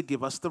decided to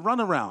give us the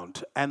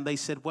runaround. And they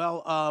said,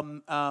 well,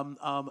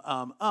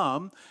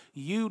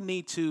 you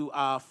need to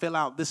fill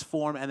out this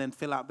form and then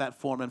fill out that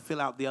form and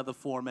fill out the other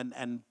form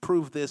and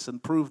prove this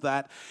and prove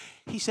that.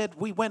 He said,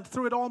 we went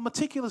through it all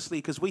meticulously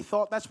because we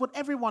thought that's what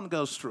everyone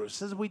goes through.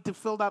 So we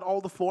filled out all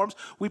the forms.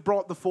 We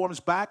brought the forms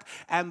back,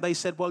 and they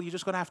said, well, you're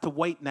just going to have to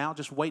wait now.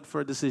 Just wait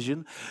for a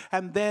decision.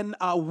 And then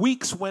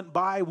weeks went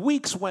by,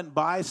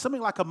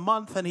 something like a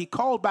month, and he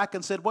called back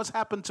and said, what's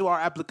happened to our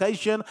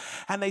application?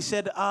 And they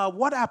said,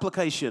 what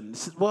application? He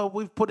said, well,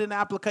 we've put in an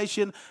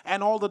application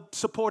and all the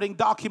supporting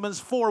documents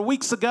 4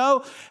 weeks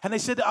ago. And they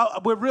said,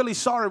 we're really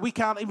sorry. We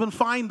can't even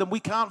find them. We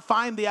can't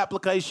find the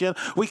application.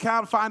 We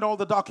can't find all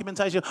the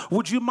documentation.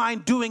 Would you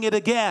mind doing it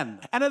again?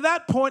 And at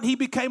that point, he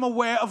became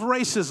aware of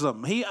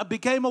racism. He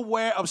became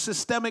aware of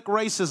systemic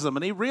racism.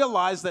 And he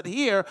realized that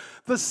here,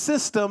 the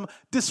system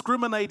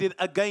discriminated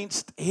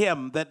against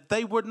him, that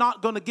they were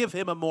not going to give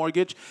him a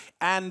mortgage,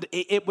 and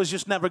it was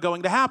just never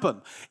going to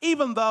happen.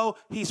 Even though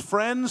his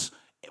friends,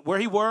 where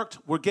he worked,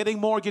 were getting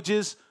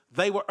mortgages,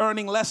 they were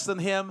earning less than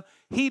him,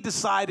 he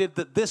decided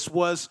that this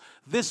was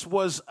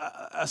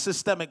a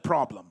systemic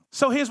problem.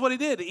 So here's what he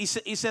did. He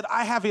said,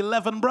 I have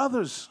 11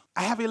 brothers.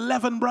 I have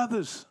 11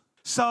 brothers.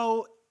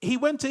 So he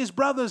went to his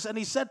brothers and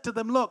he said to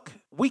them, look,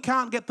 we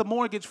can't get the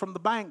mortgage from the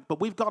bank,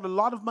 but we've got a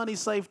lot of money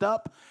saved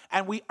up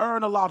and we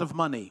earn a lot of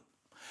money.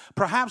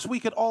 Perhaps we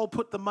could all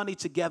put the money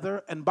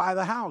together and buy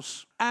the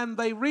house. And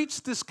they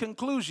reached this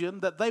conclusion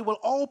that they will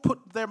all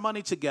put their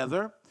money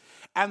together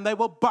and they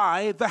will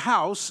buy the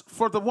house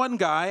for the one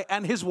guy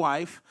and his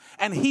wife,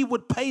 and he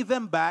would pay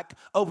them back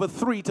over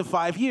 3 to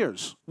 5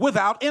 years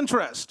without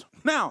interest.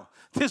 Now,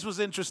 this was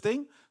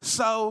interesting.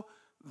 So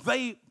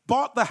they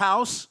bought the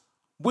house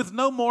with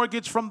no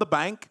mortgage from the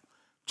bank,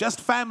 just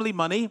family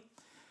money.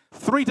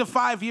 3 to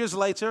 5 years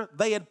later,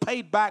 they had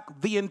paid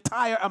back the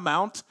entire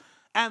amount,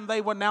 and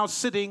they were now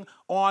sitting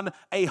on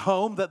a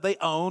home that they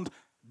owned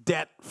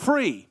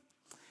debt-free.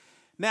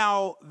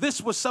 Now, this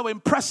was so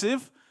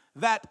impressive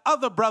that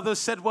other brothers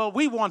said, well,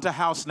 we want a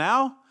house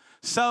now.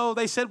 So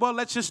they said, well,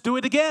 let's just do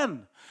it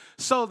again.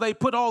 So they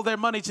put all their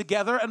money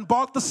together and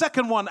bought the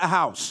second one a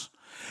house.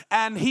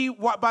 And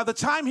by the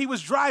time he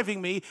was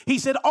driving me, he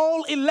said,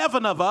 all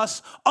 11 of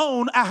us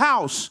own a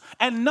house,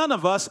 and none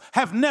of us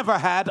have never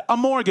had a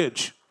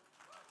mortgage.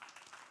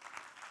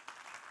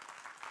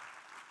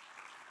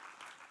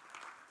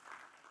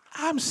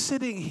 I'm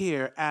sitting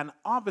here, and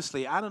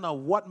obviously, I don't know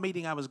what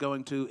meeting I was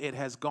going to. It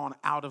has gone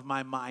out of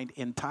my mind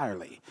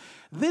entirely.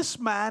 This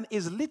man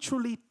is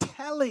literally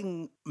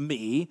telling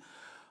me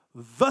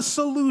the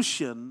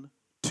solution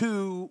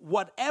to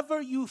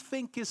whatever you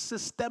think is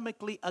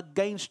systemically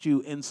against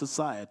you in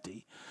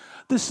society.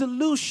 The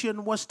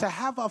solution was to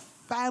have a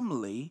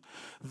family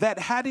that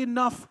had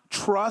enough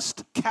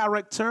trust,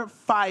 character,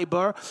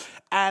 fiber,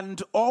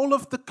 and all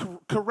of the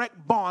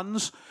correct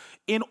bonds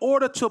in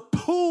order to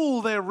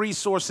pool their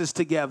resources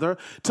together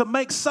to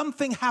make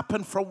something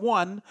happen for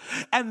one,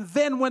 and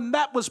then when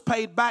that was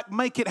paid back,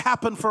 make it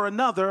happen for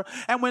another,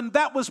 and when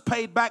that was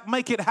paid back,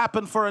 make it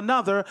happen for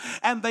another,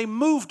 and they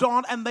moved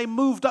on and they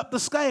moved up the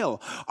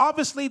scale.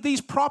 Obviously,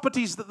 these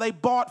properties that they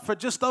bought for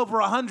just over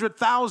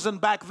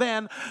 $100,000 back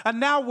then are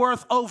now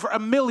worth over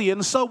 $1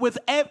 million. So with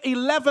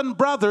 11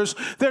 brothers,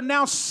 they're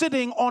now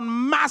sitting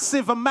on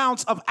massive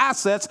amounts of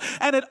assets,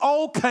 and it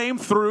all came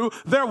through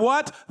their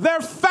what? Their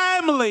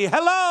family.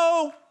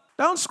 Hello?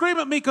 Don't scream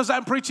at me because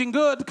I'm preaching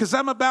good, because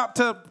I'm about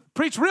to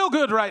preach real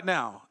good right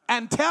now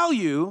and tell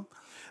you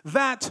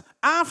that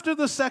after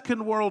the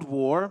Second World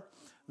War,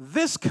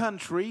 this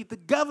country, the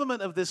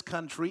government of this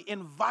country,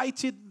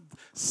 invited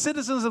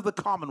citizens of the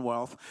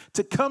Commonwealth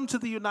to come to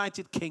the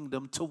United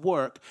Kingdom to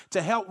work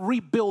to help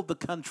rebuild the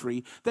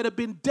country that had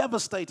been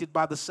devastated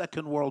by the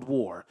Second World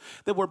War.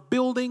 There were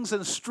buildings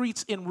and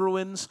streets in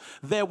ruins.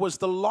 There was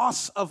the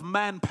loss of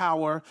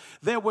manpower.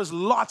 There was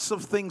lots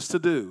of things to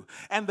do.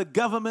 And the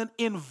government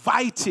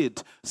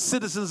invited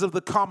citizens of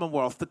the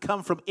Commonwealth to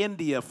come from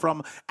India,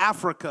 from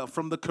Africa,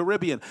 from the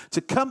Caribbean,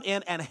 to come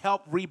in and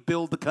help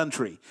rebuild the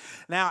country.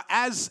 Now,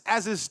 as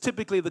is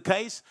typically the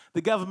case,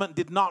 the government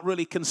did not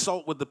really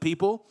consult with the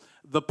people.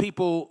 The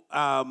people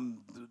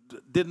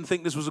didn't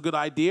think this was a good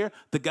idea.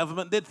 The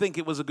government did think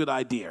it was a good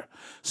idea.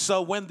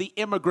 So when the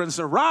immigrants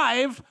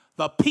arrived,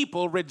 the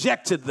people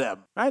rejected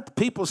them, right? The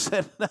people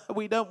said, no,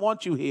 we don't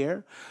want you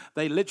here.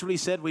 They literally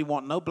said, we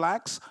want no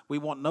blacks, we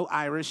want no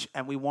Irish,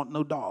 and we want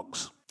no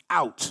dogs.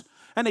 Out.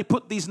 And they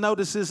put these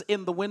notices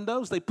in the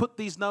windows. They put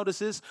these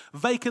notices,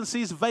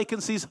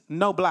 vacancies,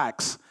 no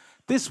blacks.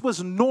 This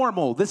was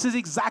normal. This is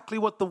exactly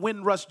what the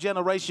Windrush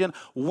generation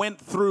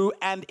went through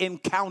and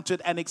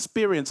encountered and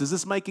experienced. Is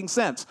this making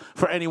sense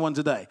for anyone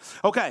today?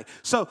 Okay,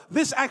 so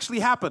this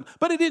actually happened.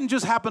 But it didn't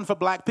just happen for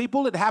black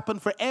people. It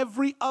happened for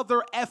every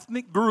other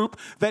ethnic group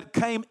that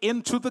came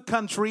into the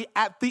country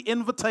at the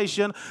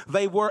invitation.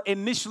 They were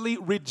initially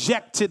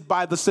rejected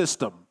by the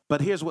system. But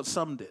here's what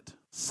some did.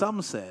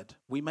 Some said,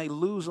 we may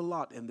lose a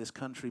lot in this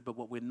country, but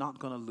what we're not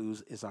going to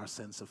lose is our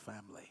sense of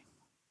family.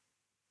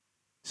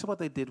 So what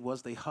they did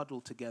was they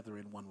huddled together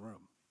in one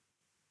room.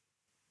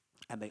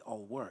 And they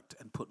all worked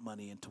and put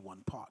money into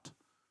one pot.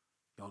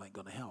 Y'all ain't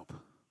going to help.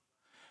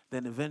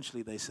 Then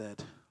eventually they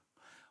said,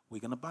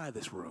 we're going to buy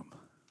this room.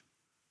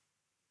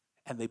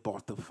 And they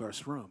bought the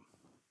first room.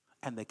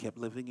 And they kept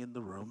living in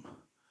the room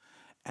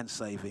and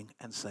saving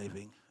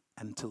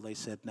until they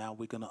said, now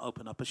we're going to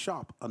open up a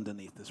shop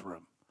underneath this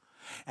room.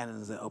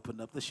 And as they opened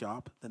up the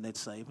shop, then they'd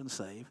save,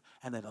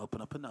 and they'd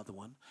open up another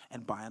one,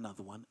 and buy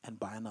another one, and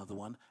buy another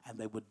one. And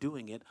they were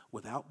doing it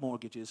without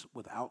mortgages,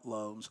 without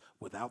loans,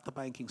 without the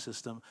banking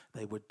system.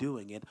 They were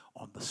doing it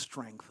on the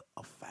strength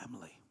of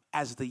family.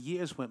 As the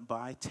years went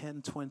by,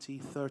 10, 20,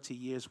 30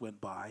 years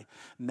went by,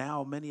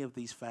 now many of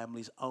these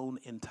families own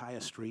entire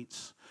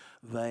streets.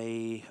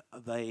 They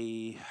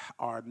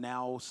are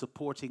now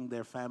supporting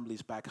their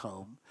families back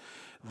home.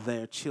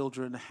 Their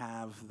children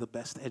have the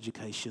best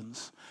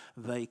educations.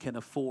 They can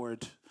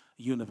afford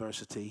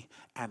university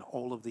and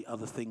all of the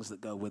other things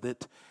that go with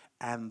it.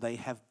 And they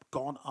have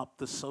gone up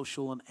the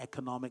social and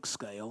economic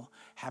scale,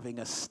 having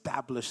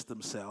established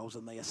themselves,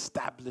 and they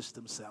established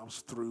themselves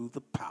through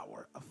the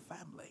power of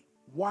family.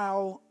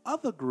 While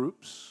other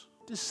groups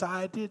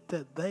decided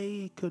that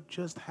they could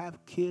just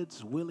have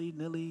kids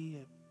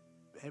willy-nilly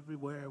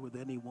everywhere with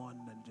anyone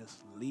and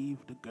just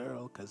leave the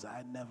girl because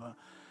that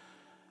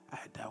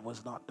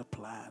was not the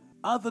plan.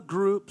 Other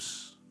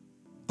groups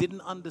didn't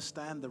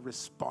understand the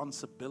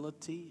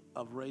responsibility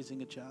of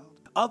raising a child.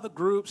 Other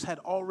groups had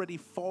already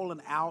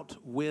fallen out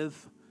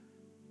with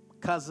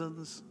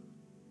cousins,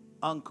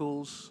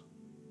 uncles.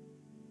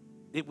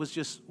 It was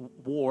just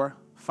war,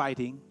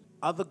 fighting.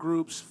 Other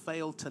groups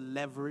failed to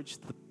leverage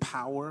the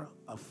power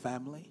of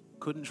family,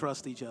 couldn't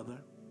trust each other.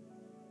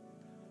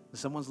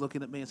 Someone's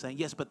looking at me and saying,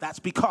 yes, but that's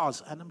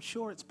because. And I'm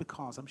sure it's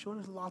because. I'm sure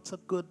there's lots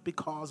of good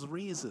because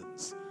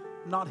reasons.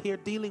 I'm not here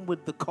dealing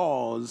with the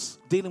cause,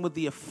 dealing with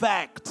the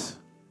effect.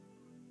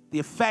 The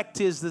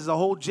effect is there's a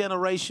whole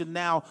generation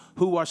now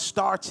who are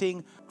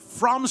starting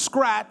from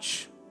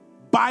scratch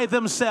by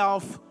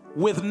themselves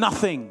with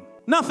nothing.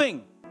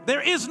 Nothing.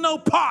 There is no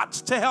pot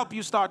to help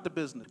you start the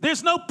business.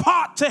 There's no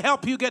pot to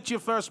help you get your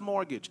first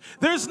mortgage.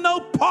 There's no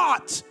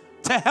pot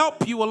to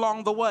help you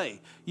along the way.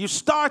 You're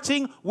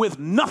starting with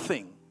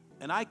nothing.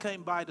 And I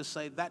came by to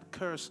say that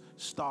curse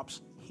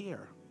stops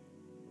here.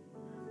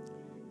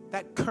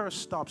 That curse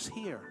stops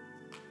here.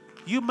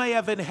 You may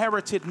have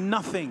inherited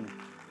nothing.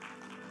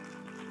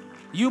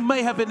 You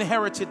may have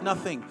inherited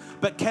nothing.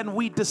 But can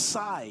we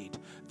decide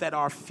that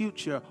our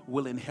future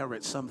will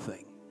inherit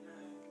something?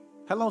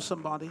 Hello,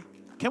 somebody.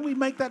 Can we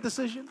make that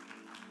decision?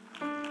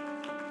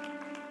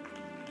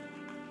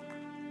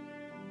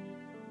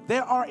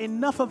 There are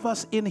enough of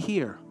us in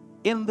here,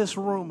 in this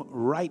room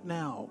right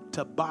now,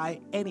 to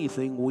buy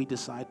anything we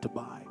decide to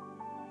buy.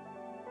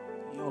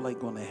 Y'all ain't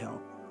gonna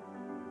help.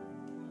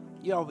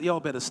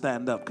 Y'all better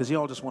stand up, because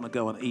y'all just want to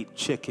go and eat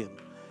chicken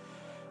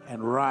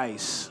and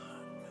rice,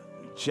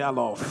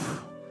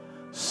 jollof,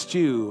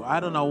 stew. I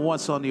don't know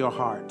what's on your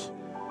heart.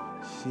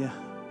 Yeah.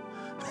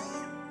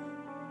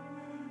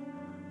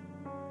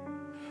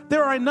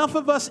 There are enough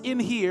of us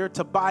in here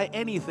to buy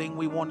anything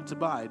we wanted to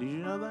buy. Did you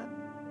know that?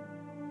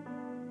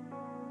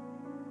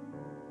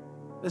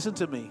 Listen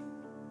to me.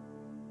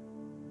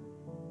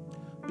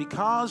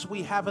 Because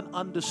we haven't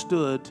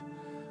understood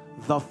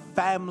the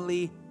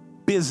family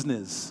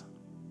business,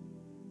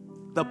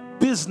 the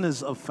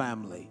business of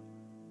family,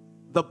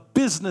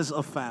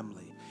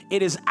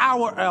 it is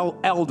our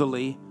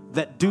elderly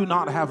that do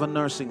not have a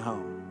nursing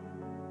home.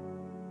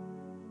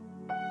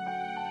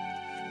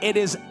 It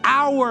is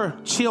our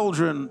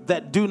children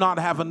that do not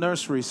have a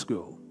nursery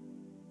school.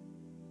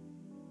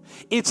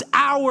 It's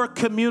our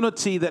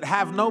community that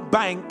have no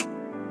bank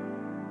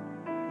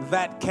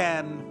that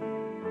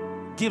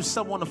can give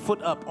someone a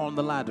foot up on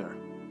the ladder.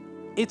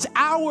 It's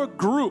our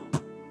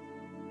group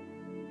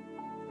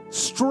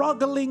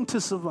struggling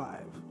to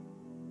survive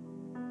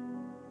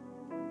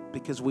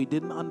because we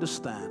didn't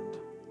understand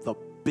the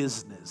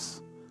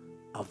business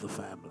of the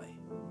family.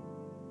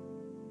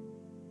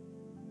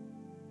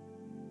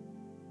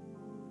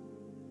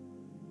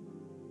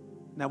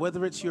 Now,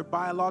 whether it's your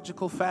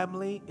biological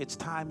family, it's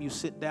time you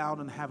sit down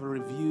and have a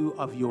review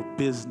of your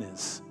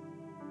business.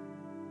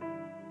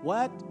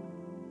 What?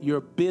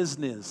 Your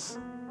business.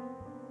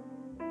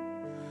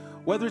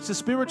 Whether it's a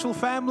spiritual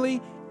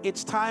family,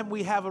 it's time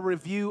we have a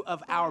review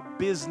of our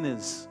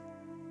business.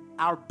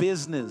 Our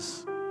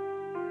business.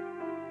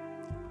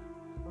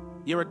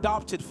 Your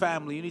adopted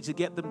family, you need to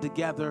get them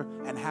together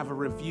and have a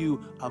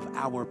review of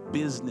our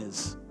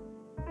business.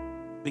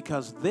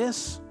 Because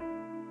this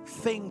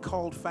thing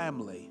called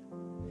family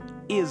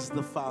is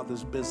the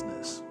Father's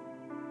business.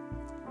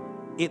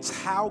 It's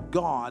how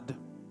God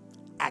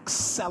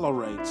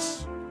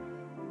accelerates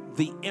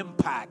the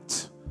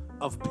impact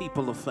of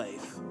people of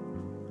faith.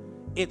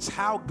 It's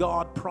how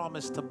God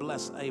promised to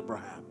bless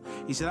Abraham.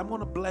 He said, I'm going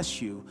to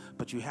bless you,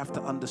 but you have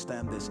to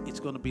understand this. It's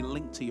going to be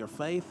linked to your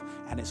faith,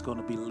 and it's going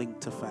to be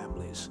linked to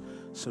families.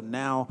 So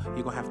now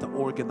you're going to have to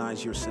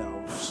organize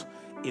yourselves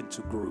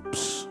into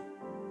groups.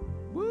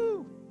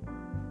 Woo!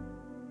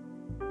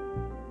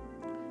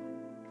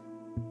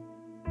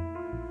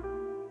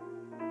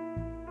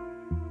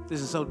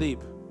 This is so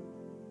deep.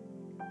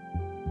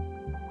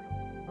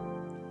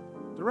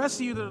 The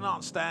rest of you that are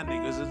not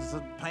standing, is it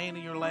a pain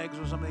in your legs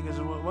or something? Is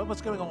it,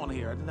 what's going on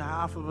here?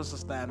 Half of us are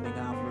standing,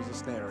 half of us are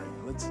staring.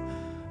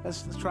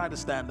 Let's try to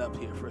stand up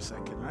here for a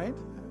second, right?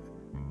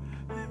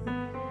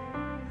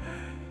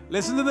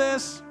 Listen to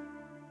this.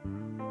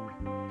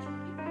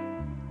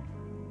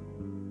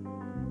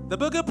 The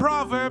book of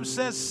Proverbs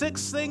says,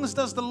 6 things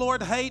does the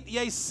Lord hate,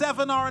 yea,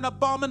 7 are an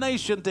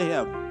abomination to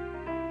him.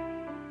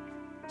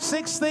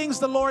 6 things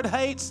the Lord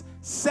hates,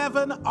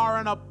 7 are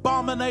an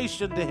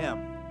abomination to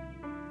him.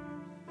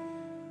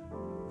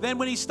 Then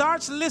when he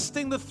starts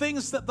listing the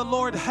things that the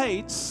Lord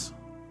hates,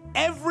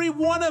 every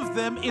one of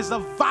them is a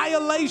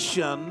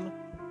violation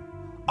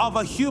of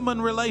a human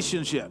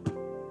relationship.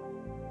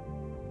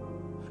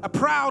 A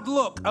proud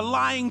look, a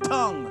lying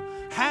tongue,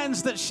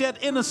 hands that shed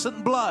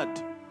innocent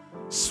blood,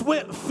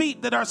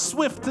 feet that are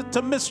swift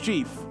to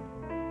mischief.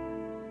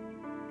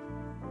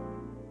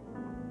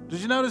 Did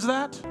you notice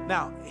that?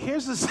 Now,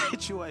 here's the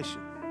situation.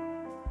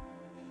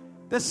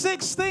 The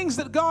 6 things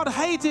that God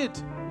hated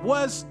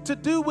was to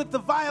do with the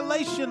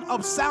violation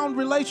of sound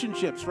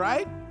relationships,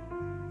 right?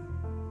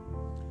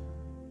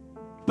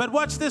 But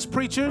watch this,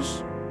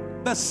 preachers.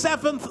 The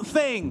 7th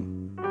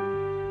thing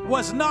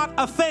was not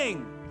a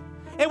thing.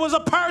 It was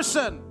a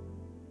person.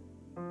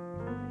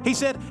 He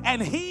said,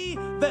 and he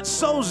that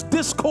sows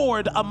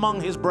discord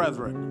among his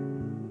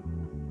brethren.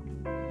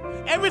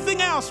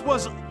 Everything else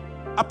was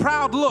a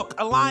proud look,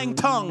 a lying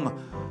tongue,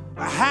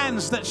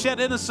 hands that shed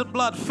innocent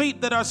blood,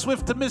 feet that are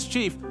swift to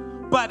mischief.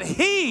 But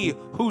he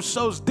who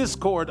sows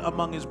discord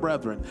among his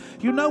brethren.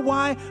 You know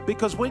why?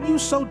 Because when you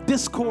sow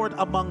discord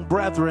among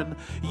brethren,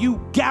 you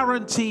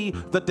guarantee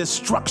the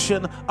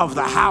destruction of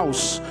the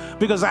house.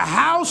 Because a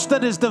house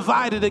that is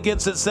divided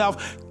against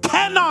itself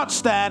cannot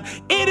stand.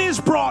 It is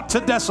brought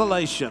to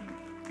desolation.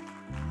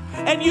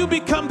 And you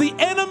become the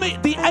enemy,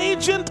 the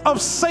agent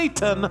of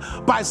Satan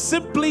by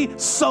simply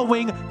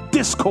sowing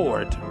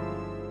discord.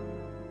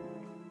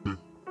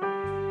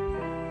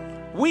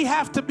 We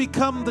have to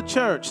become the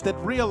church that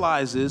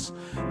realizes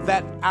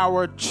that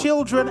our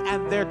children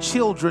and their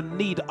children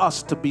need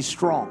us to be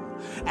strong,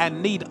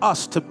 and need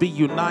us to be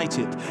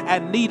united,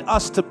 and need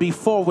us to be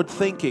forward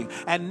thinking,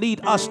 and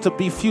need us to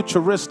be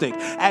futuristic,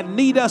 and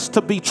need us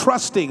to be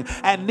trusting,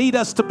 and need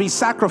us to be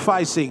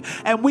sacrificing.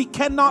 And we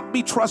cannot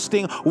be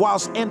trusting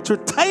whilst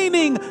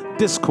entertaining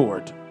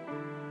discord.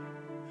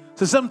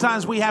 So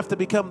sometimes we have to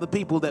become the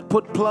people that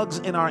put plugs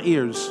in our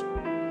ears.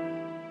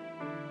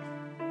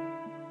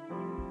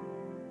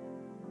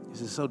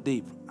 This is so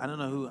deep. I don't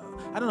know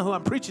who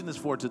I'm preaching this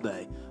for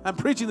today. I'm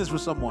preaching this for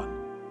someone.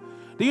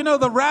 Do you know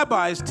the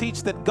rabbis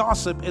teach that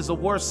gossip is a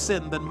worse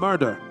sin than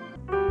murder?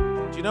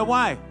 Do you know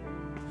why?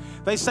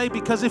 They say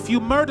because if you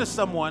murder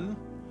someone,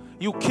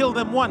 you kill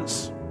them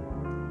once.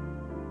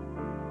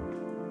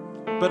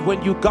 But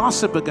when you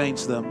gossip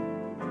against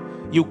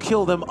them, you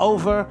kill them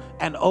over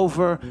and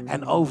over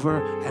and over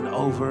and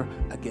over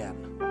again.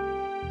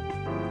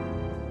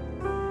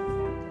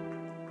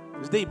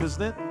 It's deep,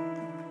 isn't it?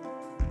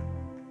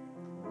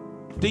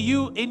 Do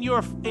you, in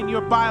your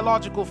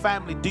biological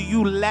family, do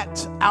you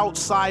let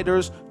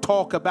outsiders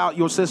talk about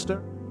your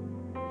sister?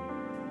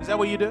 Is that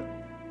what you do?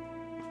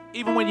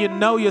 Even when you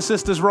know your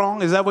sister's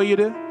wrong, is that what you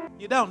do?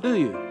 You don't, do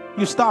you?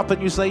 You stop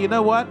and you say, you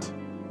know what?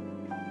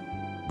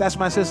 That's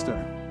my sister.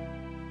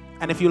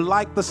 And if you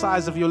like the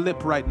size of your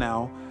lip right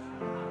now,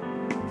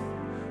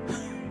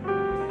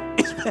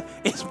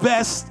 it's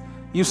best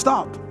you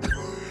stop.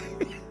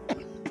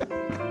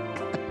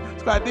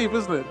 It's quite deep,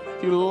 isn't it?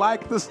 If you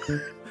like this...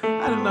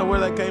 I didn't know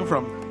where that came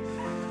from.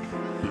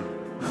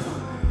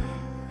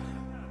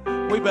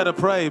 We better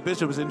pray.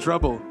 Bishop is in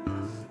trouble.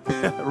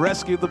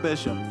 Rescue the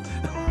bishop.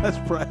 Let's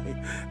pray.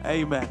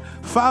 Amen.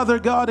 Father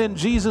God, in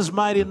Jesus'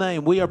 mighty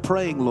name, we are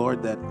praying,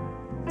 Lord, that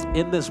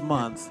in this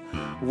month,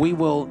 we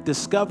will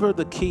discover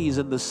the keys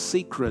and the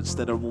secrets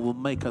that will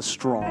make us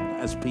strong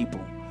as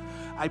people.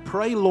 I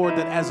pray, Lord,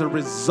 that as a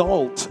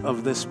result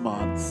of this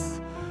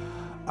month,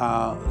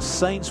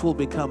 saints will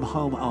become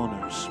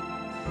homeowners.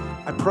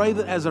 I pray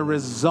that as a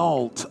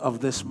result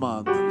of this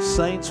month,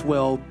 saints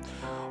will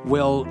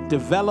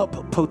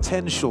develop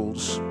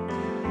potentials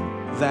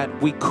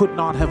that we could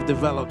not have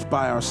developed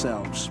by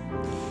ourselves.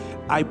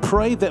 I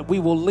pray that we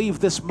will leave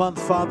this month,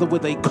 Father,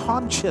 with a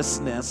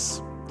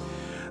consciousness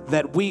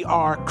that we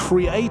are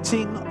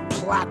creating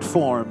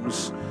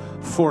platforms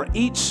for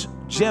each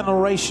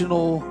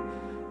generational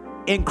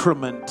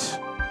increment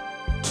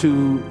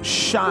to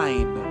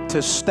shine,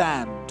 to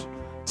stand,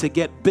 to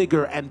get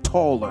bigger and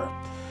taller.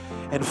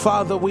 And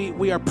Father,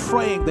 we are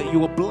praying that you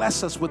will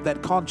bless us with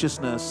that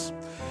consciousness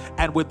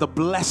and with the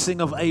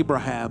blessing of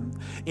Abraham.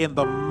 In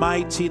the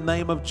mighty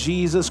name of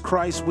Jesus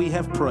Christ, we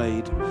have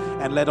prayed.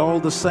 And let all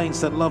the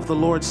saints that love the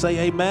Lord say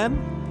amen.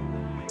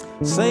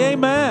 Say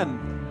amen.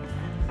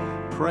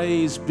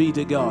 Praise be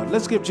to God.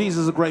 Let's give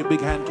Jesus a great big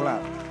hand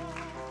clap.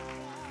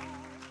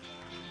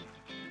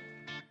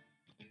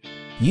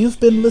 You've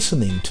been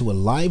listening to a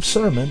live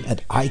sermon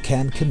at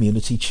ICANN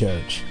Community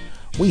Church.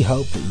 We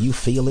hope that you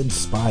feel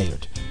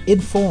inspired,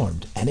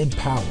 informed, and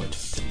empowered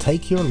to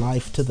take your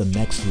life to the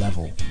next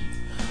level.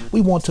 We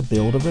want to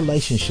build a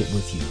relationship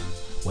with you,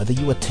 whether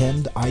you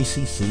attend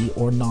ICC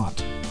or not.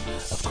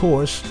 Of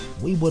course,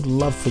 we would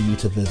love for you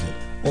to visit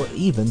or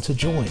even to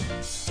join.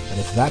 But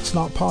if that's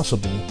not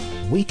possible,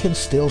 we can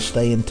still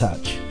stay in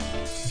touch.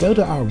 Go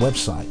to our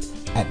website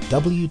at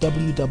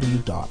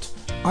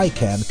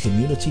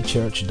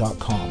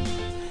www.icancommunitychurch.com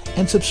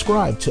and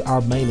subscribe to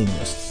our mailing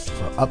list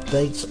for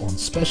updates on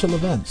special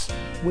events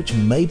which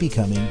may be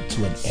coming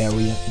to an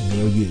area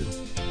near you.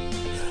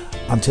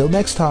 Until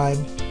next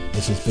time,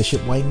 this is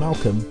Bishop Wayne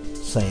Malcolm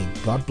saying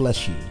God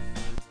bless you.